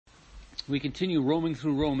We continue roaming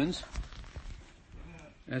through Romans,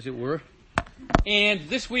 as it were. And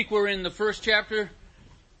this week we're in the first chapter,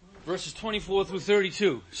 verses 24 through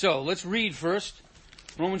 32. So let's read first.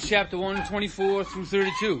 Romans chapter 1, 24 through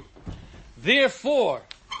 32. Therefore,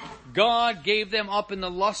 God gave them up in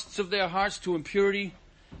the lusts of their hearts to impurity,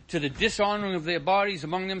 to the dishonoring of their bodies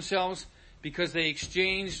among themselves, because they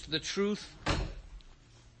exchanged the truth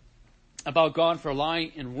about God for a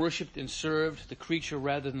lie, and worshipped and served the creature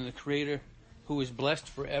rather than the Creator, who is blessed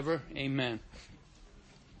forever. Amen.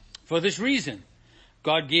 For this reason,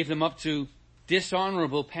 God gave them up to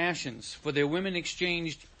dishonorable passions, for their women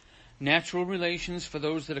exchanged natural relations for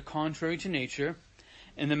those that are contrary to nature,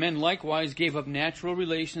 and the men likewise gave up natural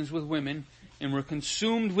relations with women, and were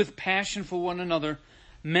consumed with passion for one another,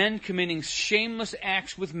 men committing shameless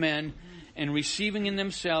acts with men, and receiving in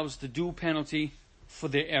themselves the due penalty for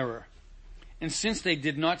their error. And since they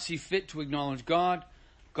did not see fit to acknowledge God,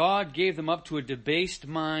 God gave them up to a debased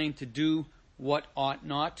mind to do what ought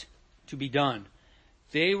not to be done.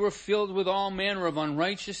 They were filled with all manner of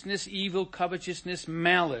unrighteousness, evil, covetousness,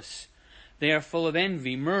 malice. They are full of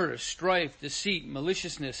envy, murder, strife, deceit,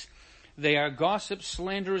 maliciousness. They are gossips,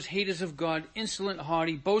 slanderers, haters of God, insolent,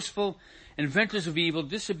 haughty, boastful, inventors of evil,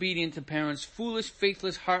 disobedient to parents, foolish,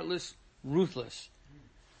 faithless, heartless, ruthless.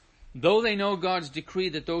 Though they know God's decree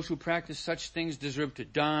that those who practice such things deserve to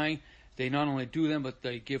die, they not only do them, but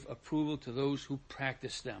they give approval to those who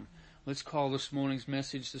practice them. Let's call this morning's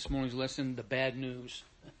message, this morning's lesson, the bad news.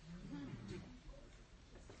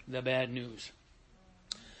 The bad news.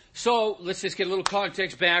 So, let's just get a little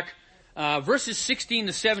context back. Verses 16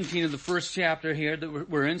 to 17 of the first chapter here that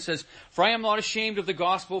we're in says, For I am not ashamed of the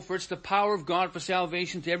gospel, for it's the power of God for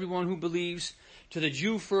salvation to everyone who believes, to the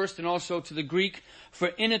Jew first and also to the Greek. For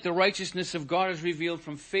in it the righteousness of God is revealed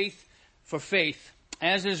from faith for faith.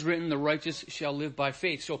 As is written, the righteous shall live by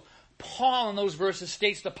faith. So Paul in those verses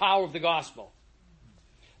states the power of the gospel.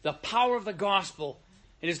 The power of the gospel.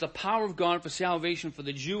 It is the power of God for salvation for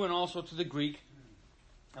the Jew and also to the Greek.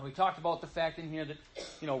 And we talked about the fact in here that,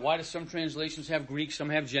 why do some translations have Greek, some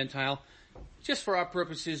have Gentile? Just for our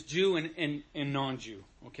purposes, Jew and non-Jew.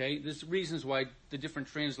 Okay? There's reasons why the different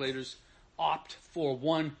translators opt for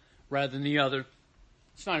one rather than the other.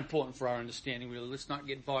 It's not important for our understanding, really. Let's not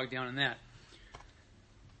get bogged down in that.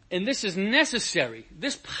 And this is necessary.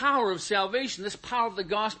 This power of salvation, this power of the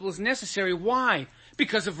gospel is necessary. Why?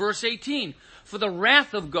 Because of verse 18. For the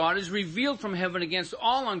wrath of God is revealed from heaven against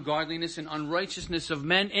all ungodliness and unrighteousness of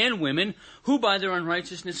men and women, who by their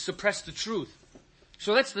unrighteousness suppress the truth.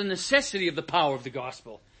 So that's the necessity of the power of the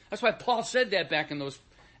gospel. That's why Paul said that back in those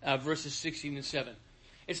verses 16 and 7.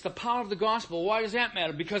 It's the power of the gospel. Why does that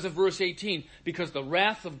matter? Because of verse 18. Because the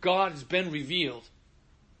wrath of God has been revealed.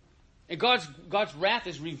 And God's wrath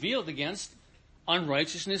is revealed against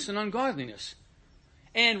unrighteousness and ungodliness.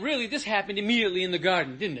 And really, this happened immediately in the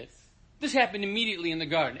garden, didn't it? This happened immediately in the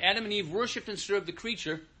garden. Adam and Eve worshipped and served the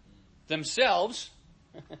creature themselves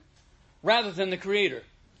rather than the Creator.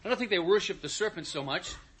 I don't think they worshipped the serpent so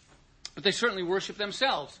much, but they certainly worshipped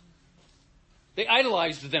themselves. They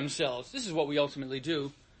idolized themselves. This is what we ultimately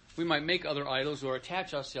do. We might make other idols or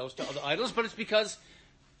attach ourselves to other idols, but it's because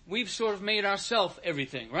we've sort of made ourselves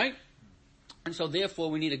everything, right? And so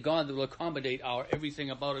therefore we need a God that will accommodate our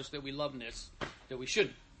everything about us that we love and that we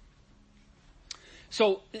shouldn't.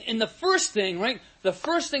 So in the first thing, right, the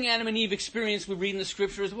first thing Adam and Eve experienced, we read in the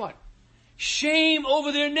scripture, is what? Shame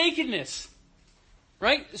over their nakedness.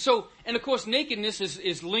 Right? So, and of course nakedness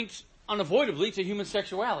is linked unavoidably to human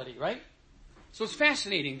sexuality, right? So it's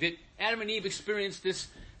fascinating that Adam and Eve experienced this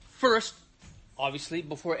first, obviously,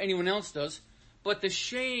 before anyone else does. But the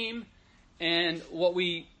shame and what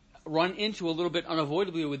we run into a little bit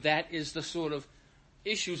unavoidably with that is the sort of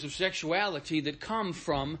issues of sexuality that come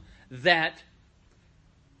from that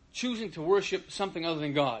choosing to worship something other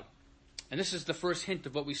than God. And this is the first hint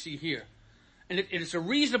of what we see here. And it's a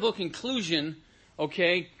reasonable conclusion,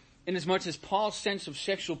 okay, in as much as Paul's sense of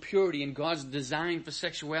sexual purity and God's design for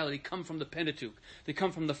sexuality come from the Pentateuch. They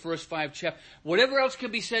come from the first 5 chapters. Whatever else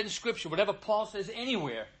could be said in Scripture, whatever Paul says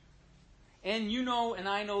anywhere. And you know, and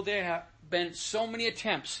I know there have been so many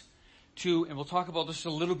attempts to, and we'll talk about this a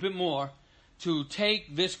little bit more, to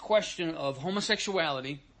take this question of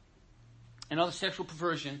homosexuality and other sexual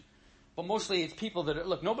perversion, but mostly it's people that are,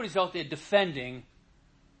 look, nobody's out there defending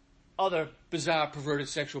other bizarre, perverted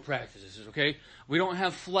sexual practices, okay? We don't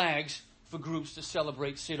have flags for groups that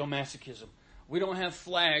celebrate sadomasochism. We don't have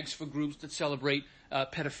flags for groups that celebrate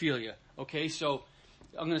pedophilia, okay? So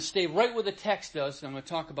I'm going to stay right where the text does, and I'm going to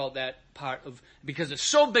talk about that part of, because it's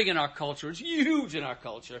so big in our culture, it's huge in our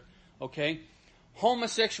culture, okay?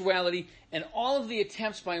 homosexuality, and all of the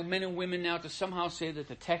attempts by men and women now to somehow say that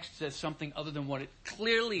the text says something other than what it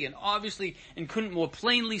clearly and obviously and couldn't more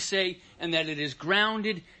plainly say, and that it is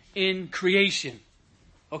grounded in creation.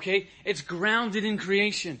 Okay? It's grounded in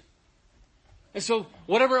creation. And so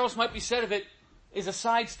whatever else might be said of it is a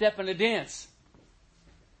sidestep and a dance.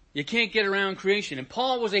 You can't get around creation. And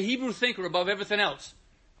Paul was a Hebrew thinker above everything else.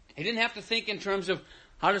 He didn't have to think in terms of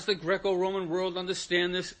how does the Greco-Roman world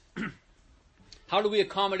understand this? How do we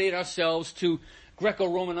accommodate ourselves to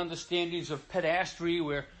Greco-Roman understandings of pedastry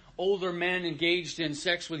where older men engaged in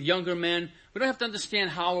sex with younger men? We don't have to understand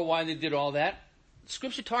how or why they did all that.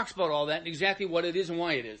 Scripture talks about all that and exactly what it is and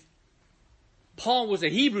why it is. Paul was a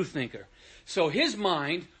Hebrew thinker. So his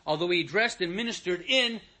mind, although he dressed and ministered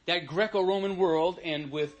in that Greco-Roman world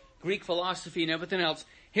and with Greek philosophy and everything else,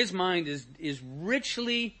 his mind is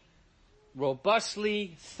richly,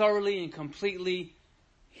 robustly, thoroughly, and completely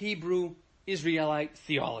Hebrew Israelite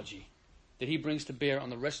theology that he brings to bear on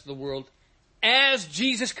the rest of the world as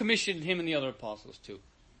Jesus commissioned him and the other apostles too.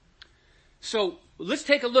 So let's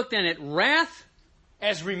take a look then at wrath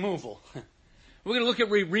as removal. We're going to look at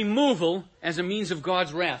removal as a means of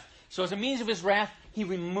God's wrath. So as a means of his wrath, he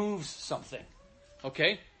removes something.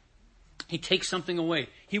 Okay? He takes something away.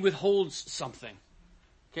 He withholds something.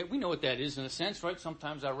 Okay, we know what that is in a sense, right?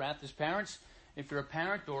 Sometimes our wrath as parents, if you're a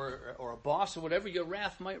parent or a boss or whatever, your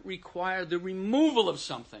wrath might require the removal of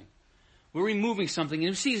something. We're removing something. And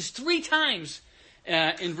you see this 3 times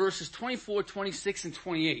in verses 24, 26, and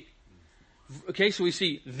 28. Okay, so we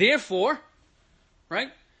see, therefore, right?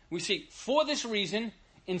 We see, for this reason,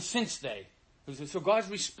 and since they. So God's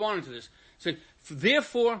responding to this. So,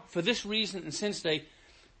 therefore, for this reason, and since they,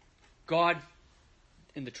 God,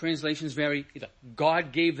 and the translations vary, either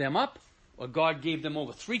God gave them up, or God gave them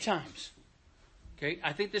over 3 times. Okay,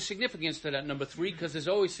 I think there's significance to that number 3, because there's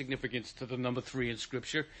always significance to the number 3 in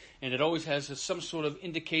Scripture, and it always has some sort of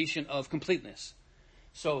indication of completeness.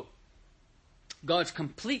 So, God's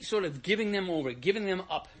complete sort of giving them over, giving them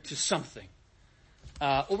up to something.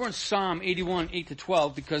 Over in Psalm 81,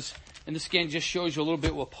 8-12, because, and this again just shows you a little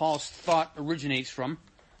bit what Paul's thought originates from,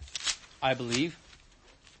 I believe.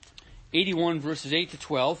 81 verses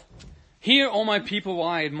 8-12. Hear, O my people, while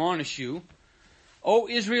I admonish you. O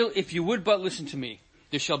Israel, if you would but listen to me,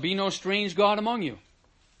 there shall be no strange God among you.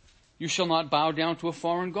 You shall not bow down to a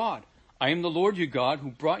foreign God. I am the Lord your God who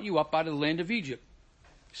brought you up out of the land of Egypt.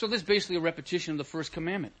 So this is basically a repetition of the first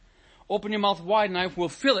commandment. Open your mouth wide and I will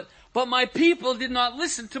fill it. But my people did not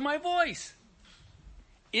listen to my voice.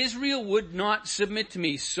 Israel would not submit to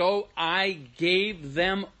me, so I gave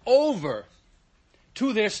them over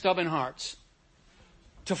to their stubborn hearts,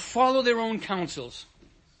 to follow their own counsels.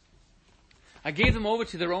 I gave them over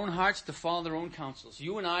to their own hearts to follow their own counsels.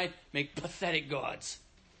 You and I make pathetic gods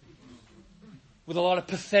with a lot of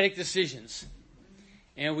pathetic decisions.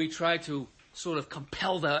 And we try to sort of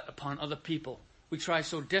compel that upon other people. We try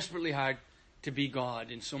so desperately hard to be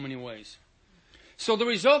God in so many ways. So the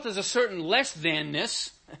result is a certain less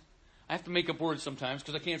than-ness. I have to make up words sometimes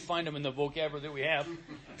because I can't find them in the vocabulary that we have.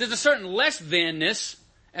 There's a certain less than-ness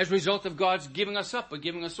as a result of God's giving us up or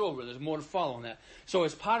giving us over. There's more to follow on that. So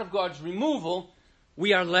as part of God's removal,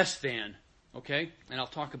 we are less than. Okay? And I'll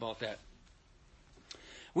talk about that.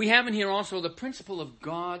 We have in here also the principle of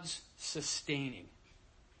God's sustaining.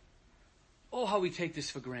 Oh, how we take this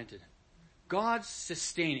for granted. God's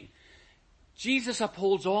sustaining. Jesus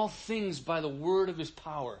upholds all things by the word of his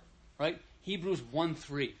power. Right? Hebrews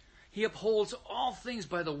 1:3. He upholds all things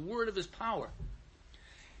by the word of his power.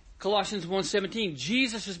 Colossians 1:17.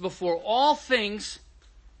 Jesus is before all things,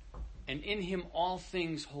 and in him all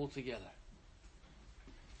things hold together.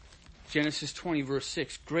 Genesis 20 verse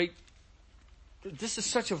 6. Great. This is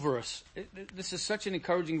such a verse. This is such an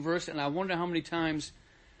encouraging verse, and I wonder how many times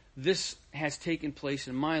this has taken place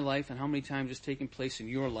in my life and how many times it's taken place in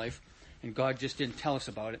your life. And God just didn't tell us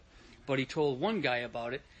about it. But he told one guy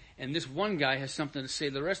about it. And this one guy has something to say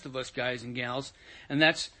to the rest of us guys and gals. And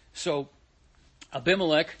that's, so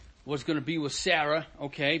Abimelech was going to be with Sarah,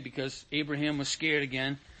 okay, because Abraham was scared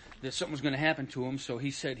again that something was going to happen to him. So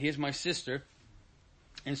he said, here's my sister.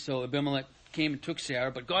 And so Abimelech came and took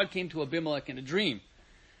Sarah. But God came to Abimelech in a dream.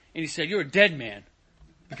 And he said, you're a dead man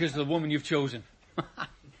because of the woman you've chosen.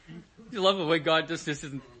 You love the way God does this.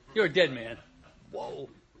 You're a dead man. Whoa.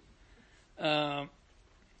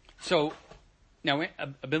 So now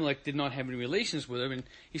Abimelech did not have any relations with her, and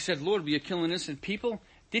he said, Lord, we are killing innocent people.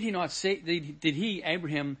 Did he,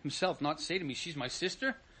 Abraham himself, not say to me, she's my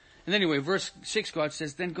sister? And anyway, verse 6, God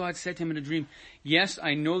says, then God said to him in a dream, yes,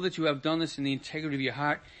 I know that you have done this in the integrity of your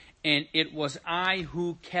heart, and it was I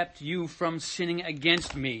who kept you from sinning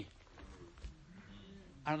against me.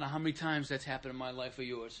 I don't know how many times that's happened in my life or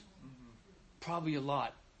yours. Probably a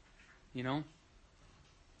lot. You know?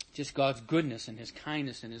 Just God's goodness and His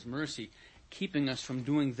kindness and His mercy keeping us from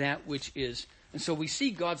doing that which is. And so we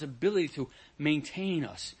see God's ability to maintain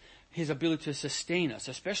us, His ability to sustain us,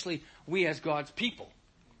 especially we as God's people.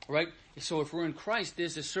 Right? So if we're in Christ,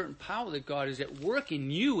 there's a certain power that God is at work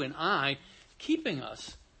in you and I, keeping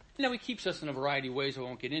us. You know, He keeps us in a variety of ways I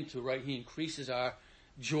won't get into, right? He increases our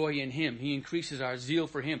joy in Him. He increases our zeal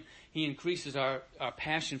for Him. He increases our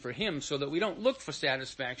passion for Him so that we don't look for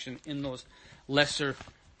satisfaction in those lesser,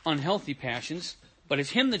 unhealthy passions. But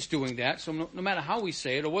it's Him that's doing that. So no matter how we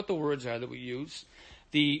say it or what the words are that we use,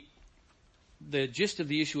 the gist of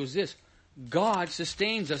the issue is this. God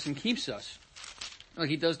sustains us and keeps us, like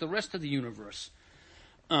He does the rest of the universe.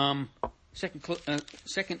 2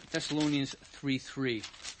 Thessalonians 3:3.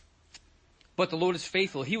 But the Lord is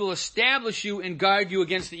faithful. He will establish you and guard you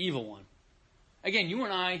against the evil one. Again, you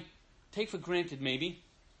and I take for granted maybe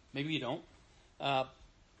you don't,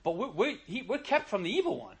 but we're kept from the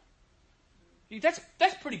evil one. That's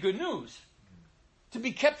pretty good news. To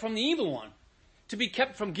be kept from the evil one. To be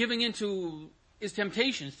kept from giving into his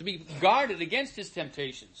temptations. To be guarded against his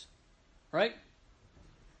temptations. Right?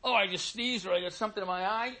 Oh, I just sneezed or I got something in my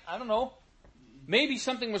eye. I don't know. Maybe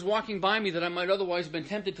something was walking by me that I might otherwise have been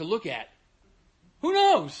tempted to look at. Who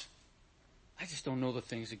knows? I just don't know the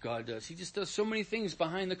things that God does. He just does so many things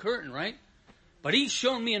behind the curtain, right? But He's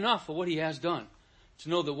shown me enough of what He has done to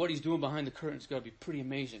know that what He's doing behind the curtain is going to be pretty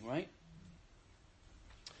amazing, right?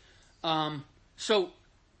 So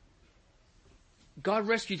God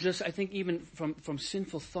rescues us, I think, even from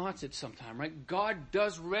sinful thoughts at some time, right? God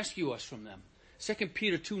does rescue us from them. 2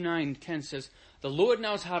 Peter 2:9-10 says, the Lord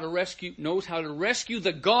knows how to rescue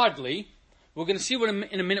the godly. We're going to see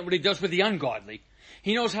in a minute what He does with the ungodly.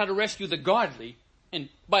 He knows how to rescue the godly. And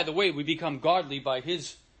by the way, we become godly by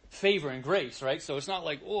His favor and grace, right? So it's not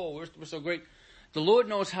like, oh, we're so great. The Lord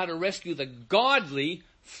knows how to rescue the godly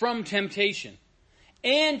from temptation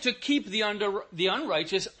and to keep the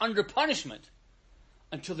unrighteous under punishment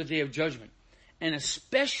until the day of judgment. And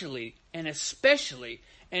especially when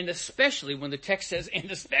the text says, and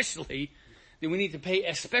especially, then we need to pay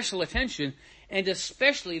especial attention, and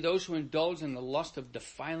especially those who indulge in the lust of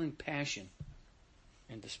defiling passion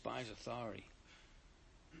and despise authority.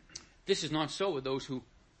 This is not so with those who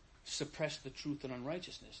suppress the truth and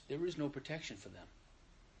unrighteousness. There is no protection for them.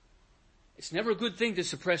 It's never a good thing to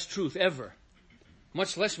suppress truth, ever.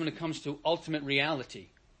 Much less when it comes to ultimate reality.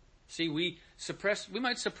 See, we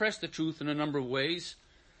might suppress the truth in a number of ways.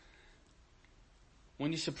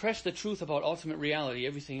 When you suppress the truth about ultimate reality,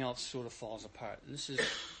 everything else sort of falls apart. This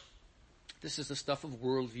is the stuff of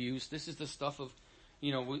worldviews. This is the stuff of,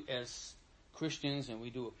 we, as Christians, and we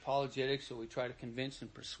do apologetics, so we try to convince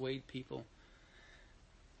and persuade people.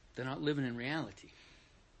 They're not living in reality,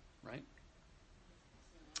 right?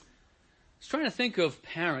 I was trying to think of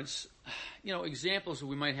parents, examples that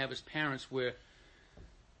we might have as parents where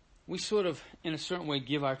we sort of, in a certain way,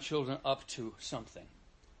 give our children up to something.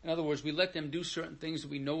 In other words, we let them do certain things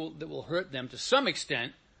that we know that will hurt them to some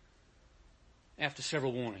extent after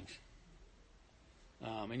several warnings.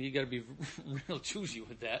 And you got to be real choosy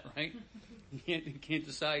with that, right? You can't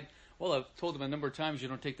decide. Well, I've told them a number of times you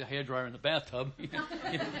don't take the hairdryer in the bathtub.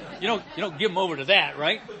 You don't give them over to that,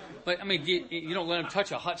 right? But I mean, you don't let them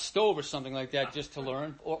touch a hot stove or something like that just to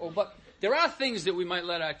learn. But there are things that we might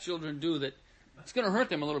let our children do that it's going to hurt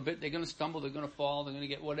them a little bit. They're going to stumble. They're going to fall. They're going to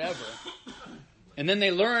get whatever. And then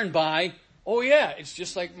they learn by, oh yeah, it's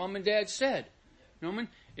just like Mom and Dad said. You know what I mean?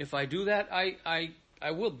 If I do that, I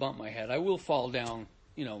will bump my head. I will fall down,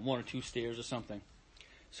 1 or 2 stairs or something.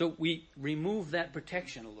 So we remove that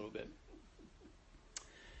protection a little bit.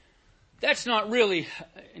 That's not really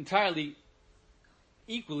entirely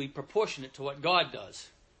equally proportionate to what God does.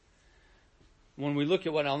 When we look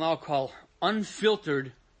at what I'll now call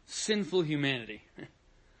unfiltered sinful humanity.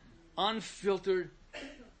 Unfiltered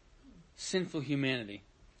sinful humanity.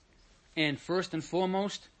 And first and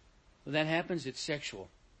foremost, when that happens, it's sexual.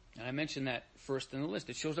 And I mentioned that first in the list.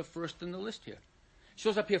 It shows up first in the list here. It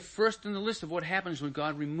shows up here first in the list of what happens when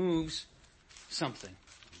God removes something.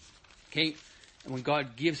 Okay? And when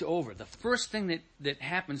God gives over. The first thing that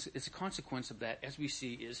happens as a consequence of that, as we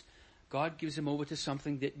see, is God gives him over to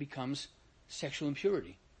something that becomes sexual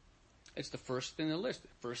impurity. It's the first thing in the list. The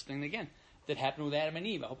first thing, again, that happened with Adam and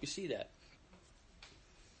Eve. I hope you see that.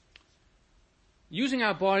 Using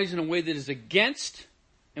our bodies in a way that is against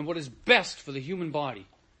and what is best for the human body,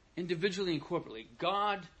 individually and corporately.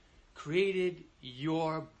 God created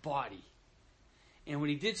your body. And when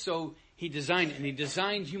he did so, he designed it. And he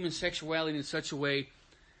designed human sexuality in such a way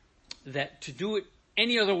that to do it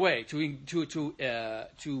any other way, to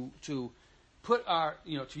put our,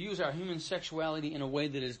 to use our human sexuality in a way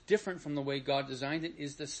that is different from the way God designed it,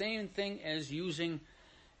 is the same thing as using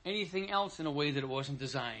anything else in a way that it wasn't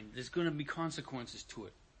designed. There's going to be consequences to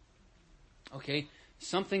it. Okay?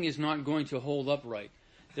 Something is not going to hold up right.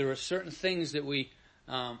 There are certain things that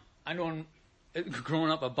I know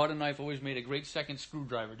growing up, a butter knife always made a great second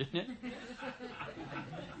screwdriver, didn't it?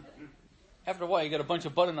 After a while, you got a bunch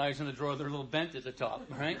of butter knives in the drawer, they're a little bent at the top,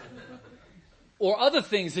 right? Or other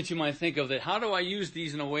things that you might think of, that how do I use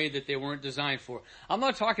these in a way that they weren't designed for? I'm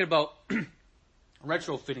not talking about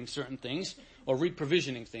retrofitting certain things or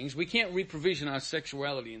reprovisioning things. We can't reprovision our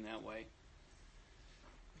sexuality in that way.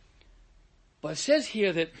 But it says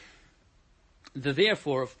here that the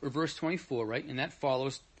therefore of verse 24, right? And that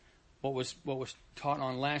follows what was taught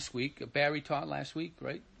on last week. Barry taught last week,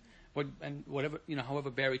 right? However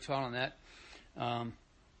Barry taught on that.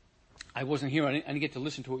 I wasn't here. I didn't get to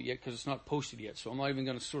listen to it yet because it's not posted yet. So I'm not even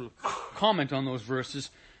going to sort of comment on those verses,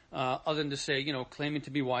 other than to say, claiming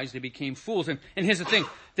to be wise, they became fools. And here's the thing.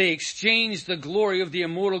 They exchanged the glory of the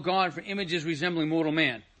immortal God for images resembling mortal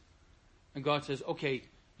man. And God says, okay,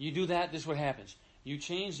 you do that, this is what happens. You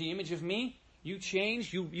change the image of me, you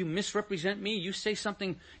change, you misrepresent me, you say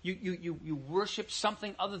something, you worship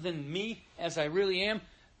something other than me as I really am.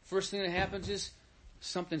 First thing that happens is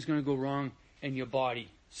something's going to go wrong in your body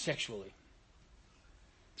sexually.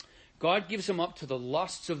 God gives them up to the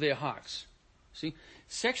lusts of their hearts. See?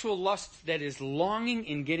 Sexual lust that is longing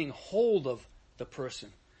and getting hold of the person.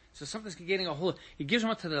 So something's getting a hold of. He gives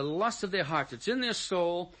them up to the lust of their hearts. It's in their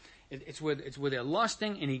soul. It's where they're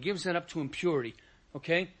lusting, and he gives that up to impurity.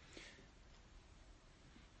 Okay?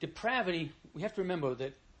 Depravity, we have to remember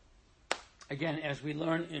that, again, as we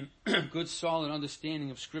learn in good, solid understanding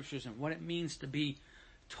of Scriptures and what it means to be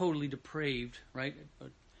totally depraved, right?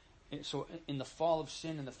 So in the fall of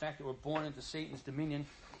sin and the fact that we're born into Satan's dominion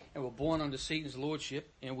and we're born under Satan's lordship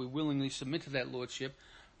and we willingly submit to that lordship.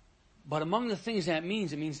 But among the things that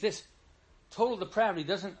means, it means this. Total depravity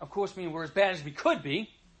doesn't, of course, mean we're as bad as we could be.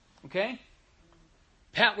 Okay?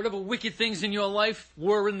 Pat, whatever wicked things in your life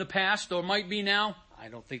were in the past or might be now, I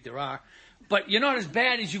don't think there are. But you're not as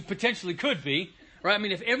bad as you potentially could be, right? I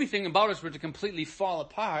mean, if everything about us were to completely fall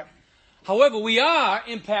apart. However, we are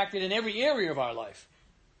impacted in every area of our life.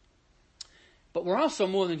 But we're also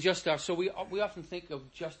more than just so we often think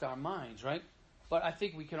of just our minds, right? But I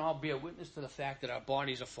think we can all bear witness to the fact that our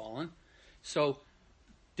bodies are fallen. So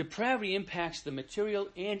depravity impacts the material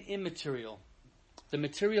and immaterial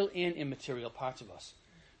parts of us.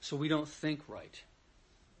 So we don't think right.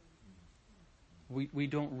 We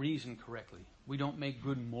don't reason correctly. We don't make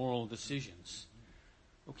good moral decisions.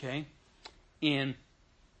 Okay? And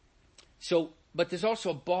so, but there's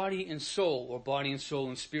also body and soul, or body and soul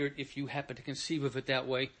and spirit, if you happen to conceive of it that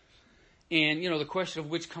way. And, the question of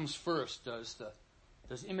which comes first.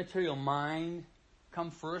 Does immaterial mind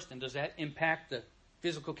come first, and does that impact the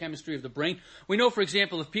physical chemistry of the brain? We know, for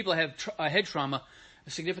example, if people have a head trauma,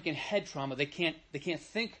 a significant head trauma, they can't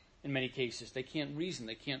think in many cases. They can't reason.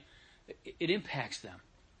 It impacts them.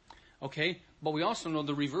 Okay? But we also know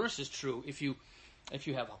the reverse is true. If you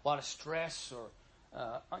have a lot of stress or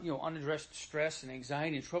unaddressed stress and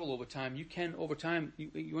anxiety and trouble over time,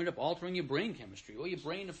 you end up altering your brain chemistry. Or your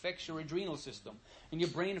brain affects your adrenal system. And your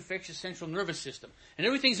brain affects your central nervous system. And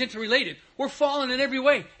everything's interrelated. We're fallen in every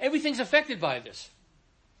way. Everything's affected by this.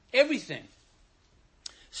 Everything.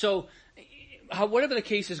 So, whatever the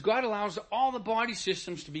case is, God allows all the body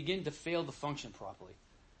systems to begin to fail to function properly.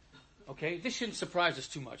 Okay? This shouldn't surprise us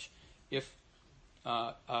too much. If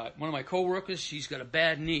one of my coworkers, she's got a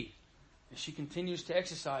bad knee, and she continues to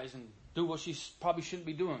exercise and do what she probably shouldn't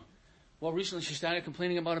be doing. Well, recently she started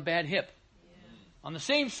complaining about a bad hip. On the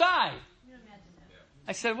same side.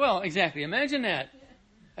 I said, well, exactly. Imagine that.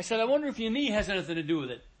 I said, I wonder if your knee has anything to do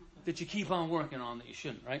with it, that you keep on working on that you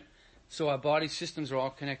shouldn't, right? So our body systems are all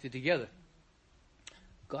connected together.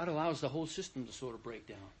 God allows the whole system to sort of break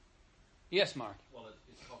down. Yes, Mark? Well,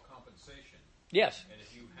 it's called compensation. Yes. And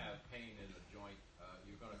if you have pain in a joint,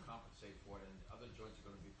 you're going to compensate for it, and other joints are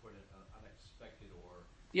going to be put in unexpected or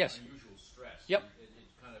unusual stress. Yep.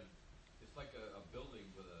 It's like a building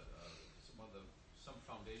with some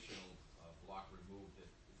foundational block removed. That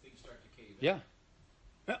things start to cave in. Yeah.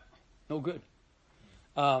 No good.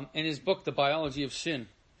 In his book, The Biology of Sin,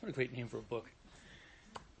 what a great name for a book.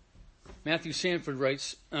 Matthew Stanford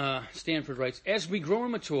writes, as we grow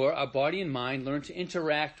and mature, our body and mind learn to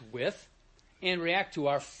interact with and react to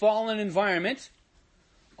our fallen environment,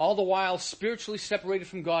 all the while spiritually separated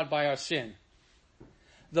from God by our sin.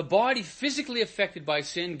 The body physically affected by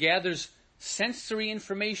sin gathers sensory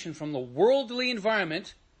information from the worldly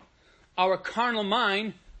environment, our carnal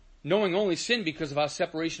mind, knowing only sin because of our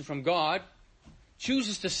separation from God,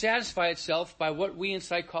 chooses to satisfy itself by what we in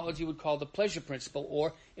psychology would call the pleasure principle,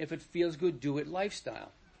 or if it feels good, do it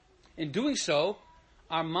lifestyle. In doing so,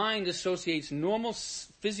 our mind associates normal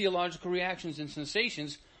physiological reactions and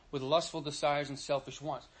sensations with lustful desires and selfish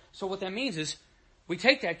wants. So what that means is, we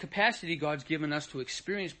take that capacity God's given us to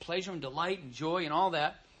experience pleasure and delight and joy and all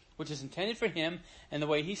that, which is intended for Him and the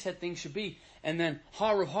way He said things should be, and then,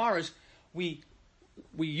 horror of horrors, we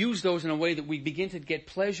use those in a way that we begin to get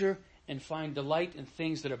pleasure and find delight in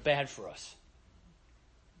things that are bad for us.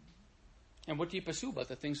 And what do you pursue but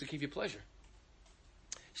the things that give you pleasure?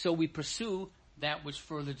 So we pursue that which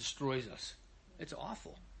further destroys us. It's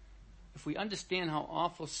awful. If we understand how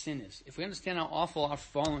awful sin is, if we understand how awful our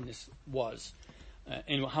fallenness was,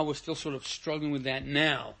 and how we're still sort of struggling with that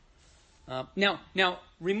now. Now,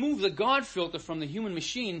 remove the God filter from the human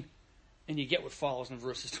machine, and you get what follows in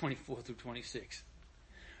verses 24 through 26.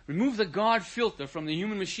 Remove the God filter from the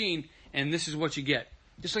human machine, and this is what you get.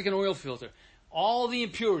 Just like an oil filter. All the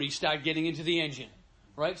impurities start getting into the engine,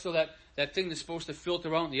 right? So that thing that's supposed to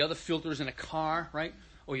filter out, and the other filters in a car, right?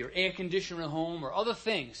 Or your air conditioner at home, or other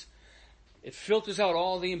things. It filters out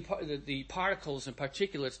all the particles and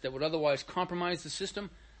particulates that would otherwise compromise the system.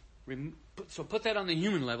 So put that on the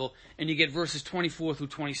human level, and you get verses 24 through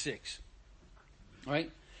 26.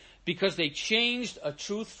 Right? Because they changed a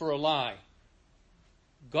truth for a lie.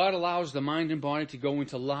 God allows the mind and body to go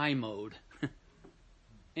into lie mode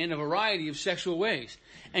in a variety of sexual ways.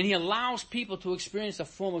 And He allows people to experience a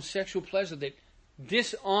form of sexual pleasure that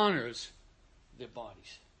dishonors their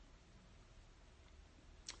bodies.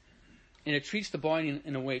 And it treats the body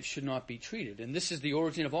in a way it should not be treated. And this is the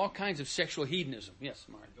origin of all kinds of sexual hedonism. Yes,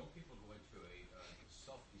 Mark? Don't people go into a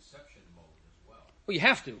self-deception mode as well? Well, you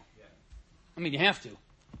have to. Yeah. I mean, you have to.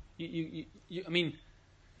 I mean,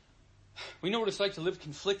 we know what it's like to live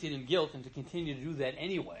conflicted in guilt and to continue to do that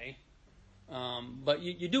anyway. But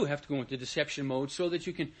you do have to go into deception mode so that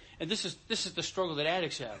you can, and this is the struggle that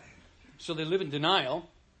addicts have. So they live in denial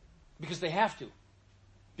because they have to.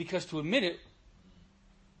 Because to admit it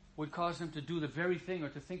would cause them to do the very thing or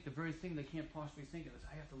to think the very thing they can't possibly think of.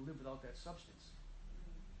 I have to live without that substance.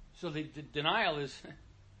 So the denial is,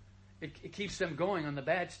 it keeps them going on the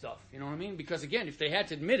bad stuff. You know what I mean? Because again, if they had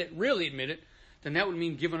to admit it, really admit it, then that would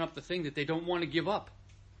mean giving up the thing that they don't want to give up.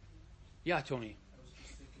 Yeah, Tony. I was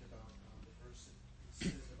just thinking about the verse that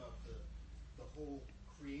says about the whole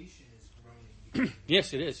creation is groaning.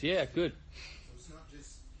 Yes, it is. Yeah, good. So it's not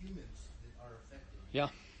just humans that are affected. Yeah.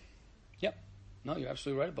 Yep. No, you're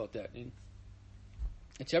absolutely right about that.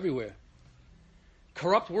 It's everywhere.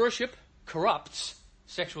 Corrupt worship corrupts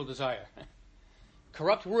sexual desire.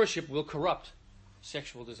 Corrupt worship will corrupt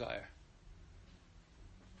sexual desire.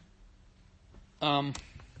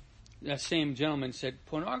 That same gentleman said,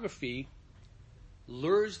 pornography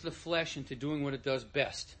lures the flesh into doing what it does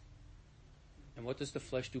best. And what does the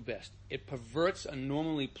flesh do best? It perverts a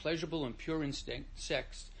normally pleasurable and pure instinct,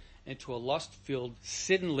 sex, into a lust-filled,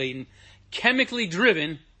 sin-laden, chemically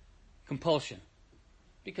driven compulsion.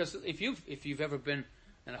 Because if you've ever been,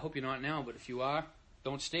 and I hope you're not now, but if you are,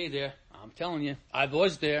 don't stay there. I'm telling you, I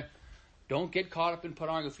was there. Don't get caught up in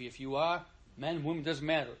pornography. If you are, men, women, doesn't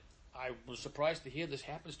matter. I was surprised to hear this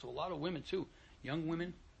happens to a lot of women too. Young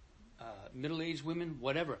women, middle-aged women,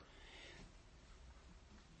 whatever.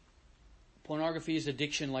 Pornography is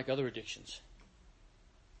addiction like other addictions.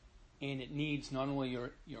 And it needs not only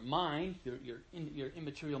your mind, your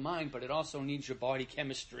immaterial mind, but it also needs your body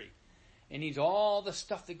chemistry. It needs all the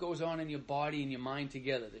stuff that goes on in your body and your mind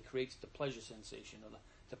together that creates the pleasure sensation or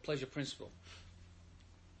the pleasure principle.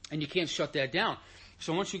 And you can't shut that down.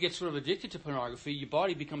 So once you get sort of addicted to pornography, your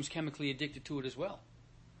body becomes chemically addicted to it as well.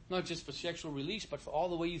 Not just for sexual release, but for all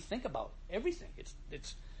the way you think about everything.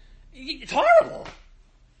 It's horrible.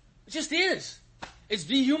 It just is. It's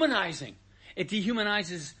dehumanizing. It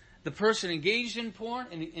dehumanizes the person engaged in porn,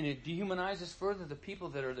 and it dehumanizes further the people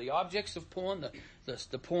that are the objects of porn,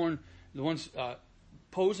 the porn, the ones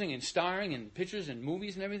posing and starring in pictures and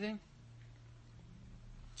movies and everything.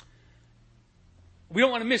 We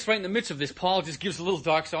don't want to miss right in the midst of this. Paul just gives a little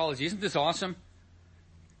doxology. Isn't this awesome?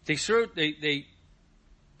 They forsook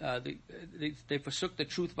the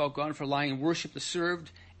truth about God for lying and worshiped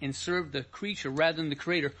served the creature rather than the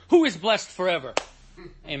Creator, who is blessed forever.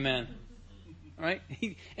 Amen. All right?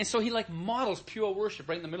 And so he models pure worship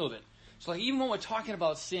right in the middle of it. So even when we're talking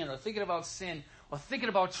about sin or thinking about sin or thinking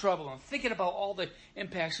about trouble and thinking about all the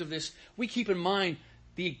impacts of this, we keep in mind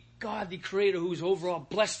the God, the Creator, who is overall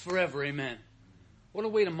blessed forever. Amen. What a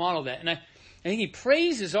way to model that. And And he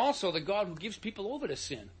praises also the God who gives people over to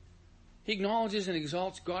sin. He acknowledges and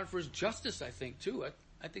exalts God for his justice, I think, too.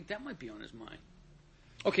 I think that might be on his mind.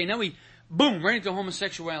 Okay, now right into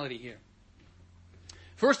homosexuality here.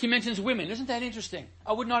 First he mentions women. Isn't that interesting?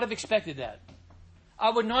 I would not have expected that.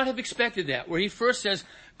 Where he first says,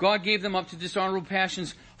 God gave them up to dishonorable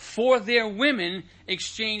passions for their women,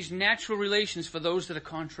 exchanged natural relations for those that are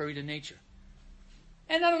contrary to nature.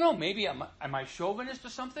 And I don't know, maybe am I chauvinist or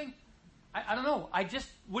something? I don't know. I just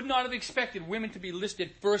would not have expected women to be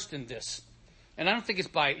listed first in this. And I don't think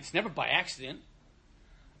it's never by accident.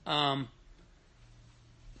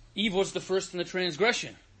 Eve was the first in the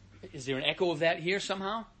transgression. Is there an echo of that here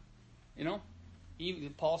somehow? You know?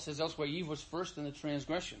 Paul says elsewhere, Eve was first in the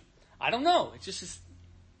transgression. I don't know.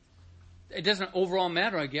 It doesn't overall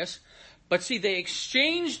matter, I guess. But see, they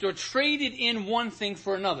exchanged or traded in one thing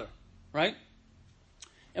for another. Right?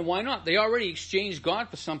 And why not? They already exchanged God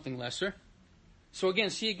for something lesser. So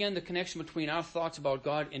again, see the connection between our thoughts about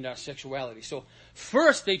God and our sexuality. So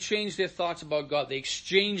first they changed their thoughts about God. They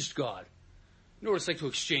exchanged God. You know what it's like to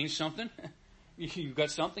exchange something? You've got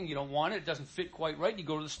something, you don't want it, it doesn't fit quite right, you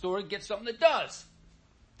go to the store and get something that does.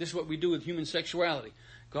 This is what we do with human sexuality.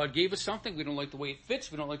 God gave us something, we don't like the way it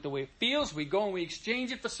fits, we don't like the way it feels, we go and we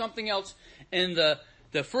exchange it for something else. And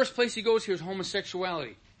the first place he goes here is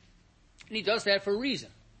homosexuality. And he does that for a reason.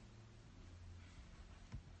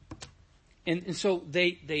 And so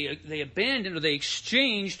they abandoned, or they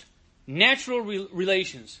exchanged natural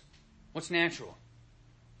relations. What's natural?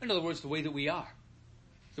 In other words, the way that we are.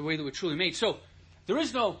 The way that we're truly made. So, there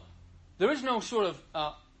is no sort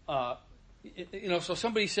of, so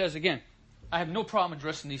somebody says, again, I have no problem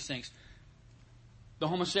addressing these things. The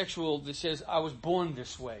homosexual that says, I was born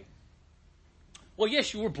this way. Well,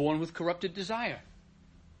 yes, you were born with corrupted desire.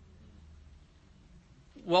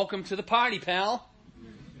 Welcome to the party, pal.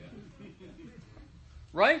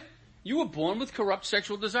 Right? You were born with corrupt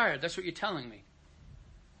sexual desire. That's what you're telling me.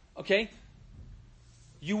 Okay?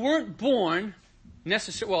 You weren't born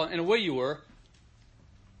necessarily, well, in a way you were.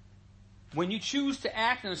 When you choose to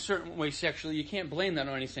act in a certain way sexually, you can't blame that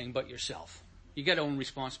on anything but yourself. You got to own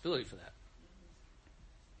responsibility for that.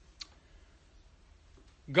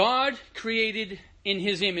 God created in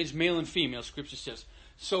his image male and female, Scripture says.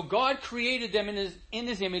 So God created them in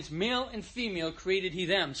his image, male and female created he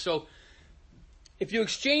them. So if you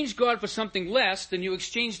exchange God for something less, then you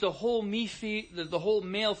exchange the whole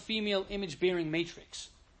male-female image-bearing matrix.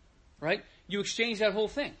 Right? You exchange that whole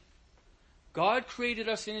thing. God created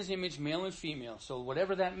us in his image, male and female. So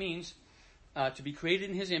whatever that means, to be created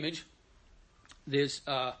in his image, there's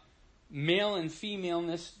male and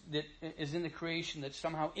femaleness that is in the creation that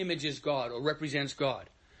somehow images God or represents God.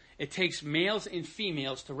 It takes males and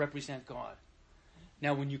females to represent God.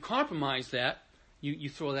 Now when you compromise that, you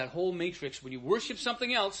throw that whole matrix. When you worship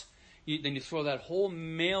something else, then you throw that whole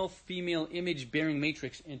male-female image-bearing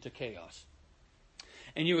matrix into chaos.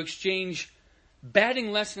 And you exchange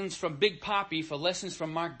batting lessons from Big Papi for lessons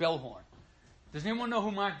from Mark Bellhorn. Does anyone know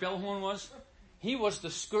who Mark Bellhorn was? He was the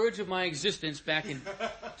scourge of my existence back in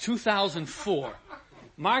 2004.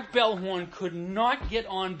 Mark Bellhorn could not get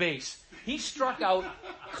on base. He struck out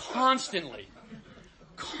constantly.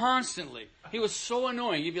 Constantly. He was so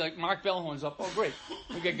annoying. You'd be like, Mark Bellhorn's up. Oh, great.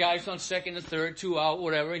 We got guys on second and third, 2 out,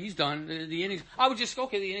 whatever. He's done. The innings. I would just,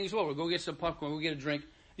 okay, the inning's over. Go get some popcorn. Go get a drink.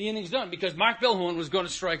 The inning's done because Mark Bellhorn was going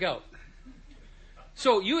to strike out.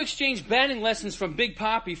 So you exchange batting lessons from Big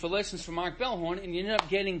Papi for lessons from Mark Bellhorn, and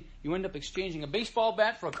you end up exchanging a baseball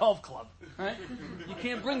bat for a golf club. Right? You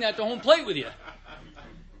can't bring that to home plate with you.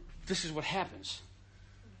 This is what happens.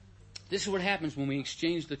 This is what happens when we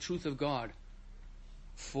exchange the truth of God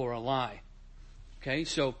for a lie. Okay,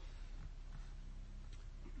 so,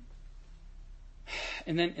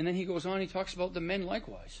 and then he goes on, he talks about the men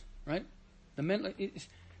likewise, right? The men,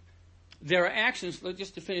 there are actions,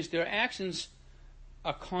 just to finish, there are actions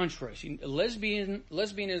are contrary. See,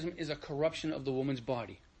 lesbianism is a corruption of the woman's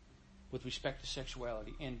body with respect to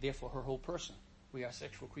sexuality and therefore her whole person. We are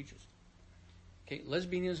sexual creatures. Okay,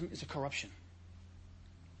 lesbianism is a corruption.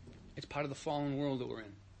 It's part of the fallen world that we're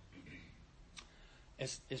in.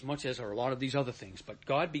 As much as are a lot of these other things. But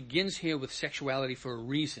God begins here with sexuality for a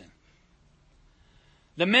reason.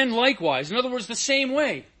 The men likewise, in other words, the same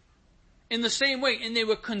way. In the same way. And they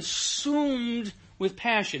were consumed with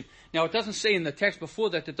passion. Now, it doesn't say in the text before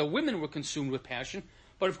that the women were consumed with passion.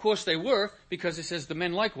 But of course they were, because it says the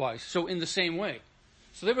men likewise. So in the same way.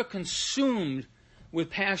 So they were consumed with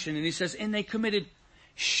passion. And he says, and they committed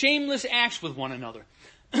shameless acts with one another.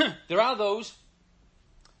 There are those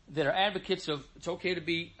that are advocates of it's okay to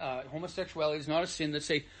be homosexuality is not a sin that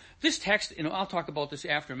say this text, I'll talk about this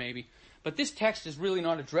after maybe, But this text is really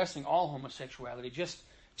not addressing all homosexuality,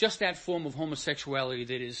 just that form of homosexuality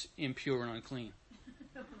that is impure and unclean.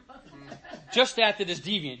 Just that is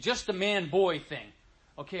deviant. Just the man-boy thing.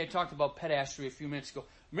 Okay, I talked about pederasty a few minutes ago.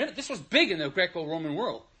 Remember, this was big in the Greco-Roman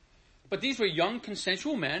world. But these were young,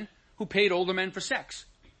 consensual men who paid older men for sex.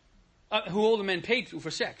 Who older men paid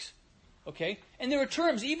for sex. Okay? And there are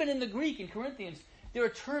terms, even in the Greek in Corinthians, there are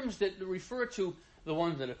terms that refer to the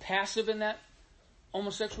ones that are passive in that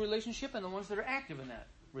homosexual relationship and the ones that are active in that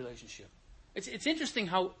relationship. It's interesting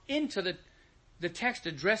how into the text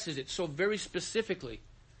addresses it so very specifically.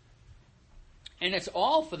 And it's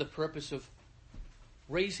all for the purpose of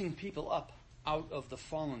raising people up out of the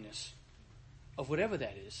fallenness of whatever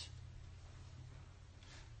that is.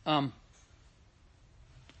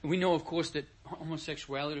 We know, of course, that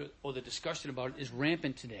homosexuality, or the discussion about it, is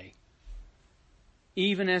rampant today,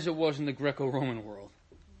 even as it was in the Greco-Roman world.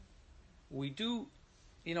 We do,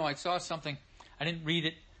 I saw something, I didn't read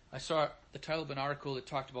it, I saw the title of an article that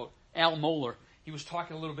talked about Al Mohler. He was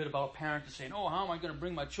talking a little bit about parents saying, how am I going to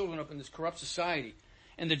bring my children up in this corrupt society?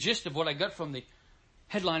 And the gist of what I got from the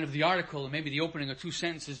headline of the article, and maybe the opening of 2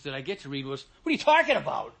 sentences that I get to read was, what are you talking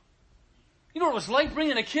about? You know what it was like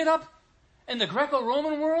bringing a kid up in the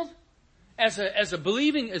Greco-Roman world as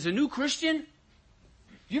a new Christian?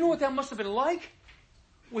 You know what that must have been like?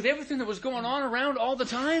 With everything that was going on around all the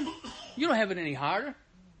time? You don't have it any harder.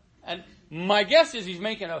 And my guess is he's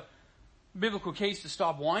making a biblical case to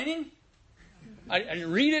stop whining. I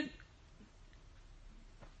didn't read it.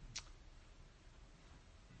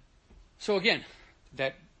 So again,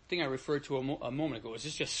 that thing I referred to a moment ago, is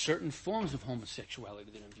this just certain forms of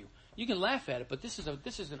homosexuality that in view? You can laugh at it, but this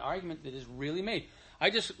is an argument that is really made. I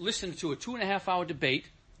just listened to a 2.5-hour debate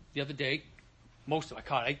the other day. Most of I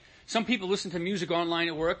caught it. Some people listen to music online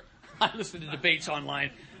at work. I listen to debates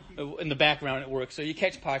online in the background at work, so you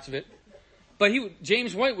catch parts of it. But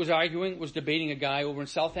James White was debating a guy over in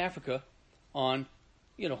South Africa on,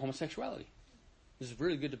 homosexuality. This is a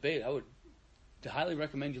really good debate. I would highly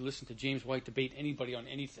recommend you listen to James White debate anybody on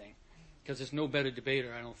anything, because there's no better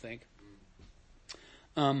debater, I don't think.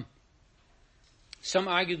 Some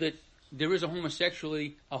argue that there is a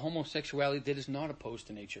homosexuality that is not opposed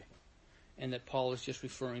to nature, and that Paul is just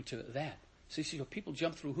referring to that. So you see, people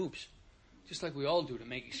jump through hoops, just like we all do, to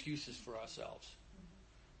make excuses for ourselves,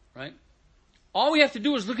 right? All we have to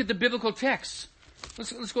do is look at the biblical texts.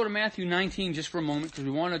 Let's go to Matthew 19 just for a moment, because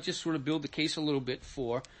we want to just sort of build the case a little bit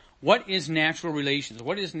for what is natural relations,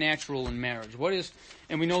 what is natural in marriage,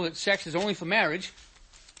 and we know that sex is only for marriage,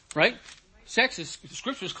 right?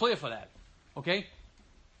 Scripture is clear for that, okay?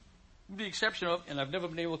 With the exception of, and I've never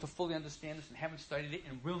been able to fully understand this and haven't studied it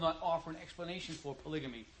and will not offer an explanation for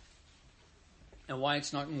polygamy and why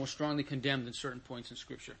it's not more strongly condemned in certain points in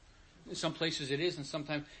Scripture. In some places it is, and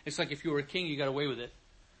sometimes it's like if you were a king, you got away with it.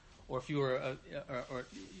 Or if you were or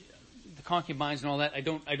the concubines and all that, I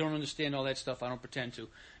don't understand all that stuff. I don't pretend to.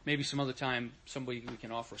 Maybe some other time we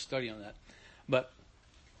can offer a study on that. But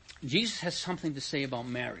Jesus has something to say about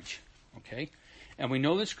marriage, okay? And we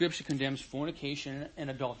know that Scripture condemns fornication and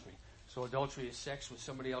adultery. So adultery is sex with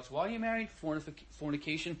somebody else while you're married.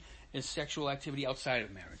 Fornication is sexual activity outside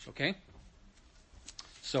of marriage, okay?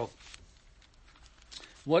 So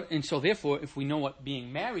therefore, if we know what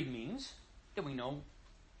being married means, then we know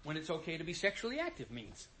when it's okay to be sexually active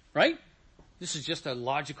means, right? This is just a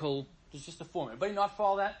form. Everybody not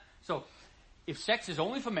follow that? So, if sex is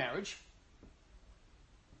only for marriage,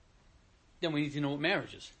 then we need to know what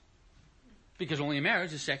marriage is. Because only in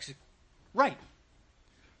marriage is sex right.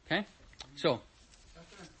 Okay? So. That's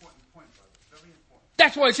an important point, brother. Very important.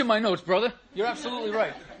 That's why it's in my notes, brother. You're absolutely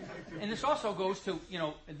right. And this also goes to,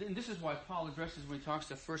 and this is why Paul addresses when he talks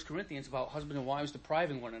to 1 Corinthians about husbands and wives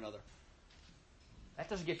depriving one another. That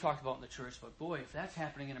doesn't get talked about in the church, but boy, if that's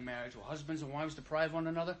happening in a marriage where husbands and wives deprive one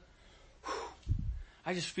another,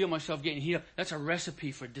 I just feel myself getting heated up. That's a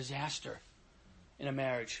recipe for disaster in a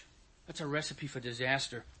marriage. That's a recipe for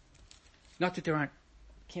disaster. Not that I'm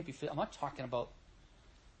not talking about,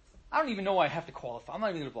 I don't even know why I have to qualify. I'm not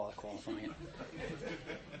even going to bother qualifying it.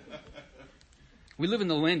 We live in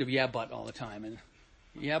the land of yeah, but all the time, and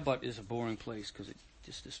yeah, but is a boring place because it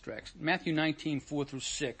just distracts. Matthew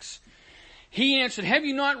 19:4-6. He answered, have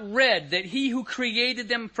you not read that he who created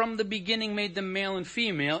them from the beginning made them male and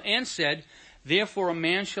female, and said, therefore a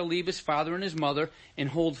man shall leave his father and his mother and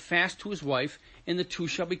hold fast to his wife, and the two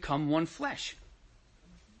shall become one flesh.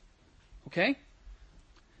 Okay?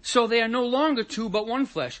 So they are no longer two but one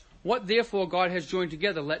flesh. What therefore God has joined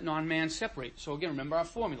together, let not man separate. So again, remember our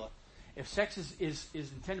formula. If sex is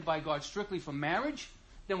intended by God strictly for marriage,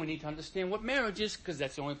 then we need to understand what marriage is, because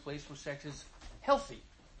that's the only place where sex is healthy.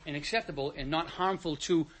 and acceptable and not harmful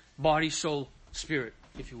to body, soul, spirit,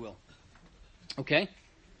 if you will. Okay?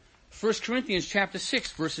 1 Corinthians chapter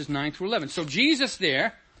 6, verses 9 through 11. So Jesus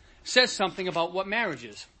there says something about what marriage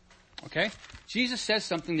is. Okay? Jesus says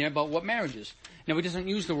something there about what marriage is. Now, he doesn't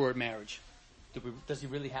use the word marriage. Does he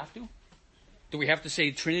really have to? Do we have to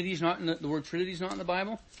say Trinity's not in the word Trinity is not in the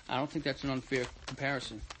Bible? I don't think that's an unfair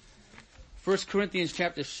comparison. 1 Corinthians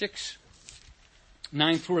chapter 6,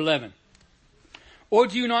 9 through 11. Or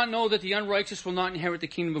do you not know that the unrighteous will not inherit the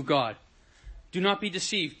kingdom of God? Do not be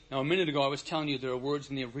deceived. Now, a minute ago I was telling you there are words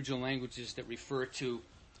in the original languages that refer to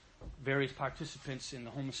various participants in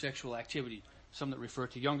the homosexual activity. Some that refer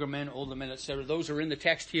to younger men, older men, etc. Those are in the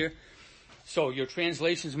text here. So your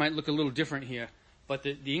translations might look a little different here. But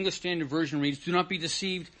the English Standard Version reads, do not be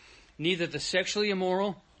deceived, neither the sexually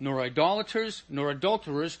immoral, nor idolaters, nor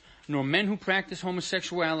adulterers, nor men who practice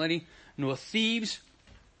homosexuality, nor thieves,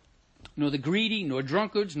 nor the greedy, nor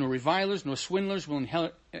drunkards, nor revilers, nor swindlers will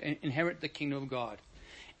inherit the kingdom of God.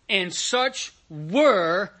 And such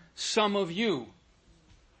were some of you.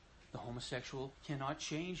 The homosexual cannot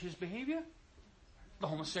change his behavior. The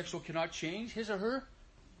homosexual cannot change his or her.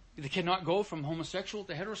 They cannot go from homosexual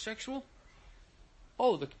to heterosexual.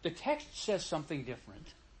 Oh, the text says something different.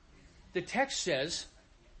 The text says,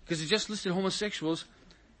 because it just listed homosexuals,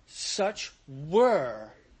 such were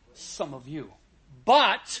some of you.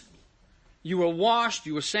 But you were washed,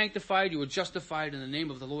 you were sanctified, you were justified in the name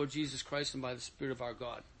of the Lord Jesus Christ and by the Spirit of our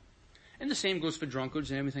God. And the same goes for drunkards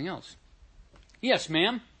and everything else. Yes,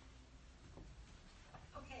 ma'am?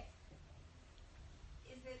 Okay.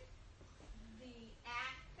 Is it the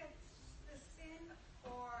act that's the sin,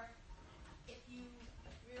 or if you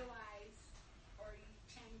realize or you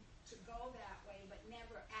tend to go that way but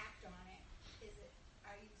never act on it,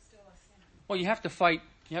 are you still a sinner? Well, you have to fight.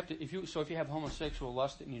 If you have homosexual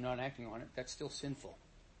lust and you're not acting on it, that's still sinful.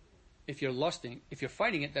 If you're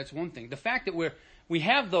fighting it, that's one thing. The fact that we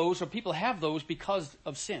have those, or people have those because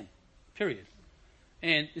of sin, period.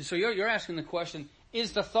 And so you're asking the question,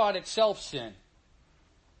 is the thought itself sin?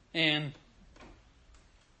 And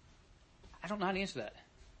I don't know how to answer that.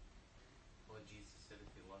 Well, Jesus said if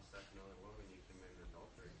you lust after another woman, you commit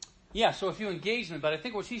adultery. Yeah, so if you engage in it, but I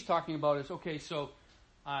think what she's talking about is, okay, so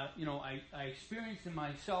I experience in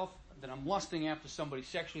myself that I'm lusting after somebody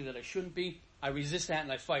sexually that I shouldn't be. I resist that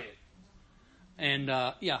and I fight it. And,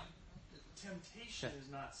 yeah. Temptation is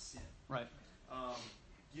not sin. Right.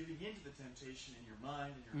 Giving into the temptation in your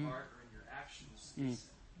mind, in your heart, or in your actions is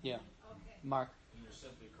sin. Yeah. Okay. Mark. And you're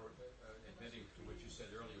simply admitting to what you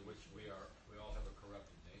said earlier, which we all have a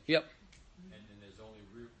corrupted nature. Yep. And then there's only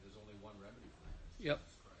one remedy for that. Yep.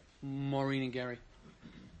 Maureen and Gary.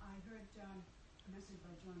 I heard a message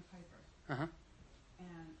by John Piper. Uh-huh.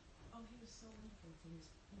 And, he was so wonderful to his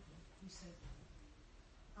people. He said,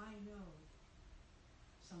 I know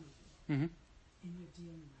some of you, and you're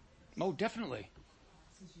dealing with this. Oh, definitely.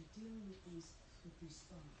 He says you're dealing with these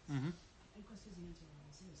thoughts. Mm-hmm. And of course his answer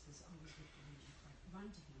always is, there's always victory in Christ. Run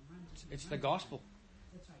to him, run to him. It's run the to gospel. him.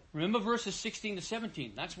 That's right. Remember verses 16 to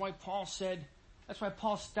 17. That's why Paul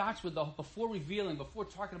starts with before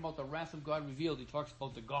talking about the wrath of God revealed, he talks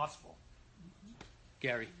about the gospel.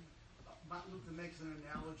 Gary. Martin Luther makes an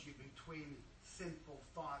analogy between sinful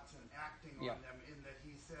thoughts and acting on them in that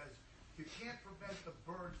he says, you can't prevent the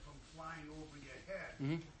birds from flying over your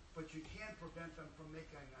head, but you can prevent them from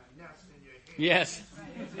making a nest in your head. Yes.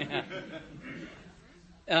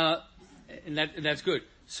 And that's good.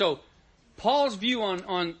 So, Paul's view on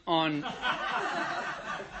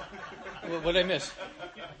what did I miss?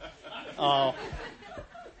 Oh,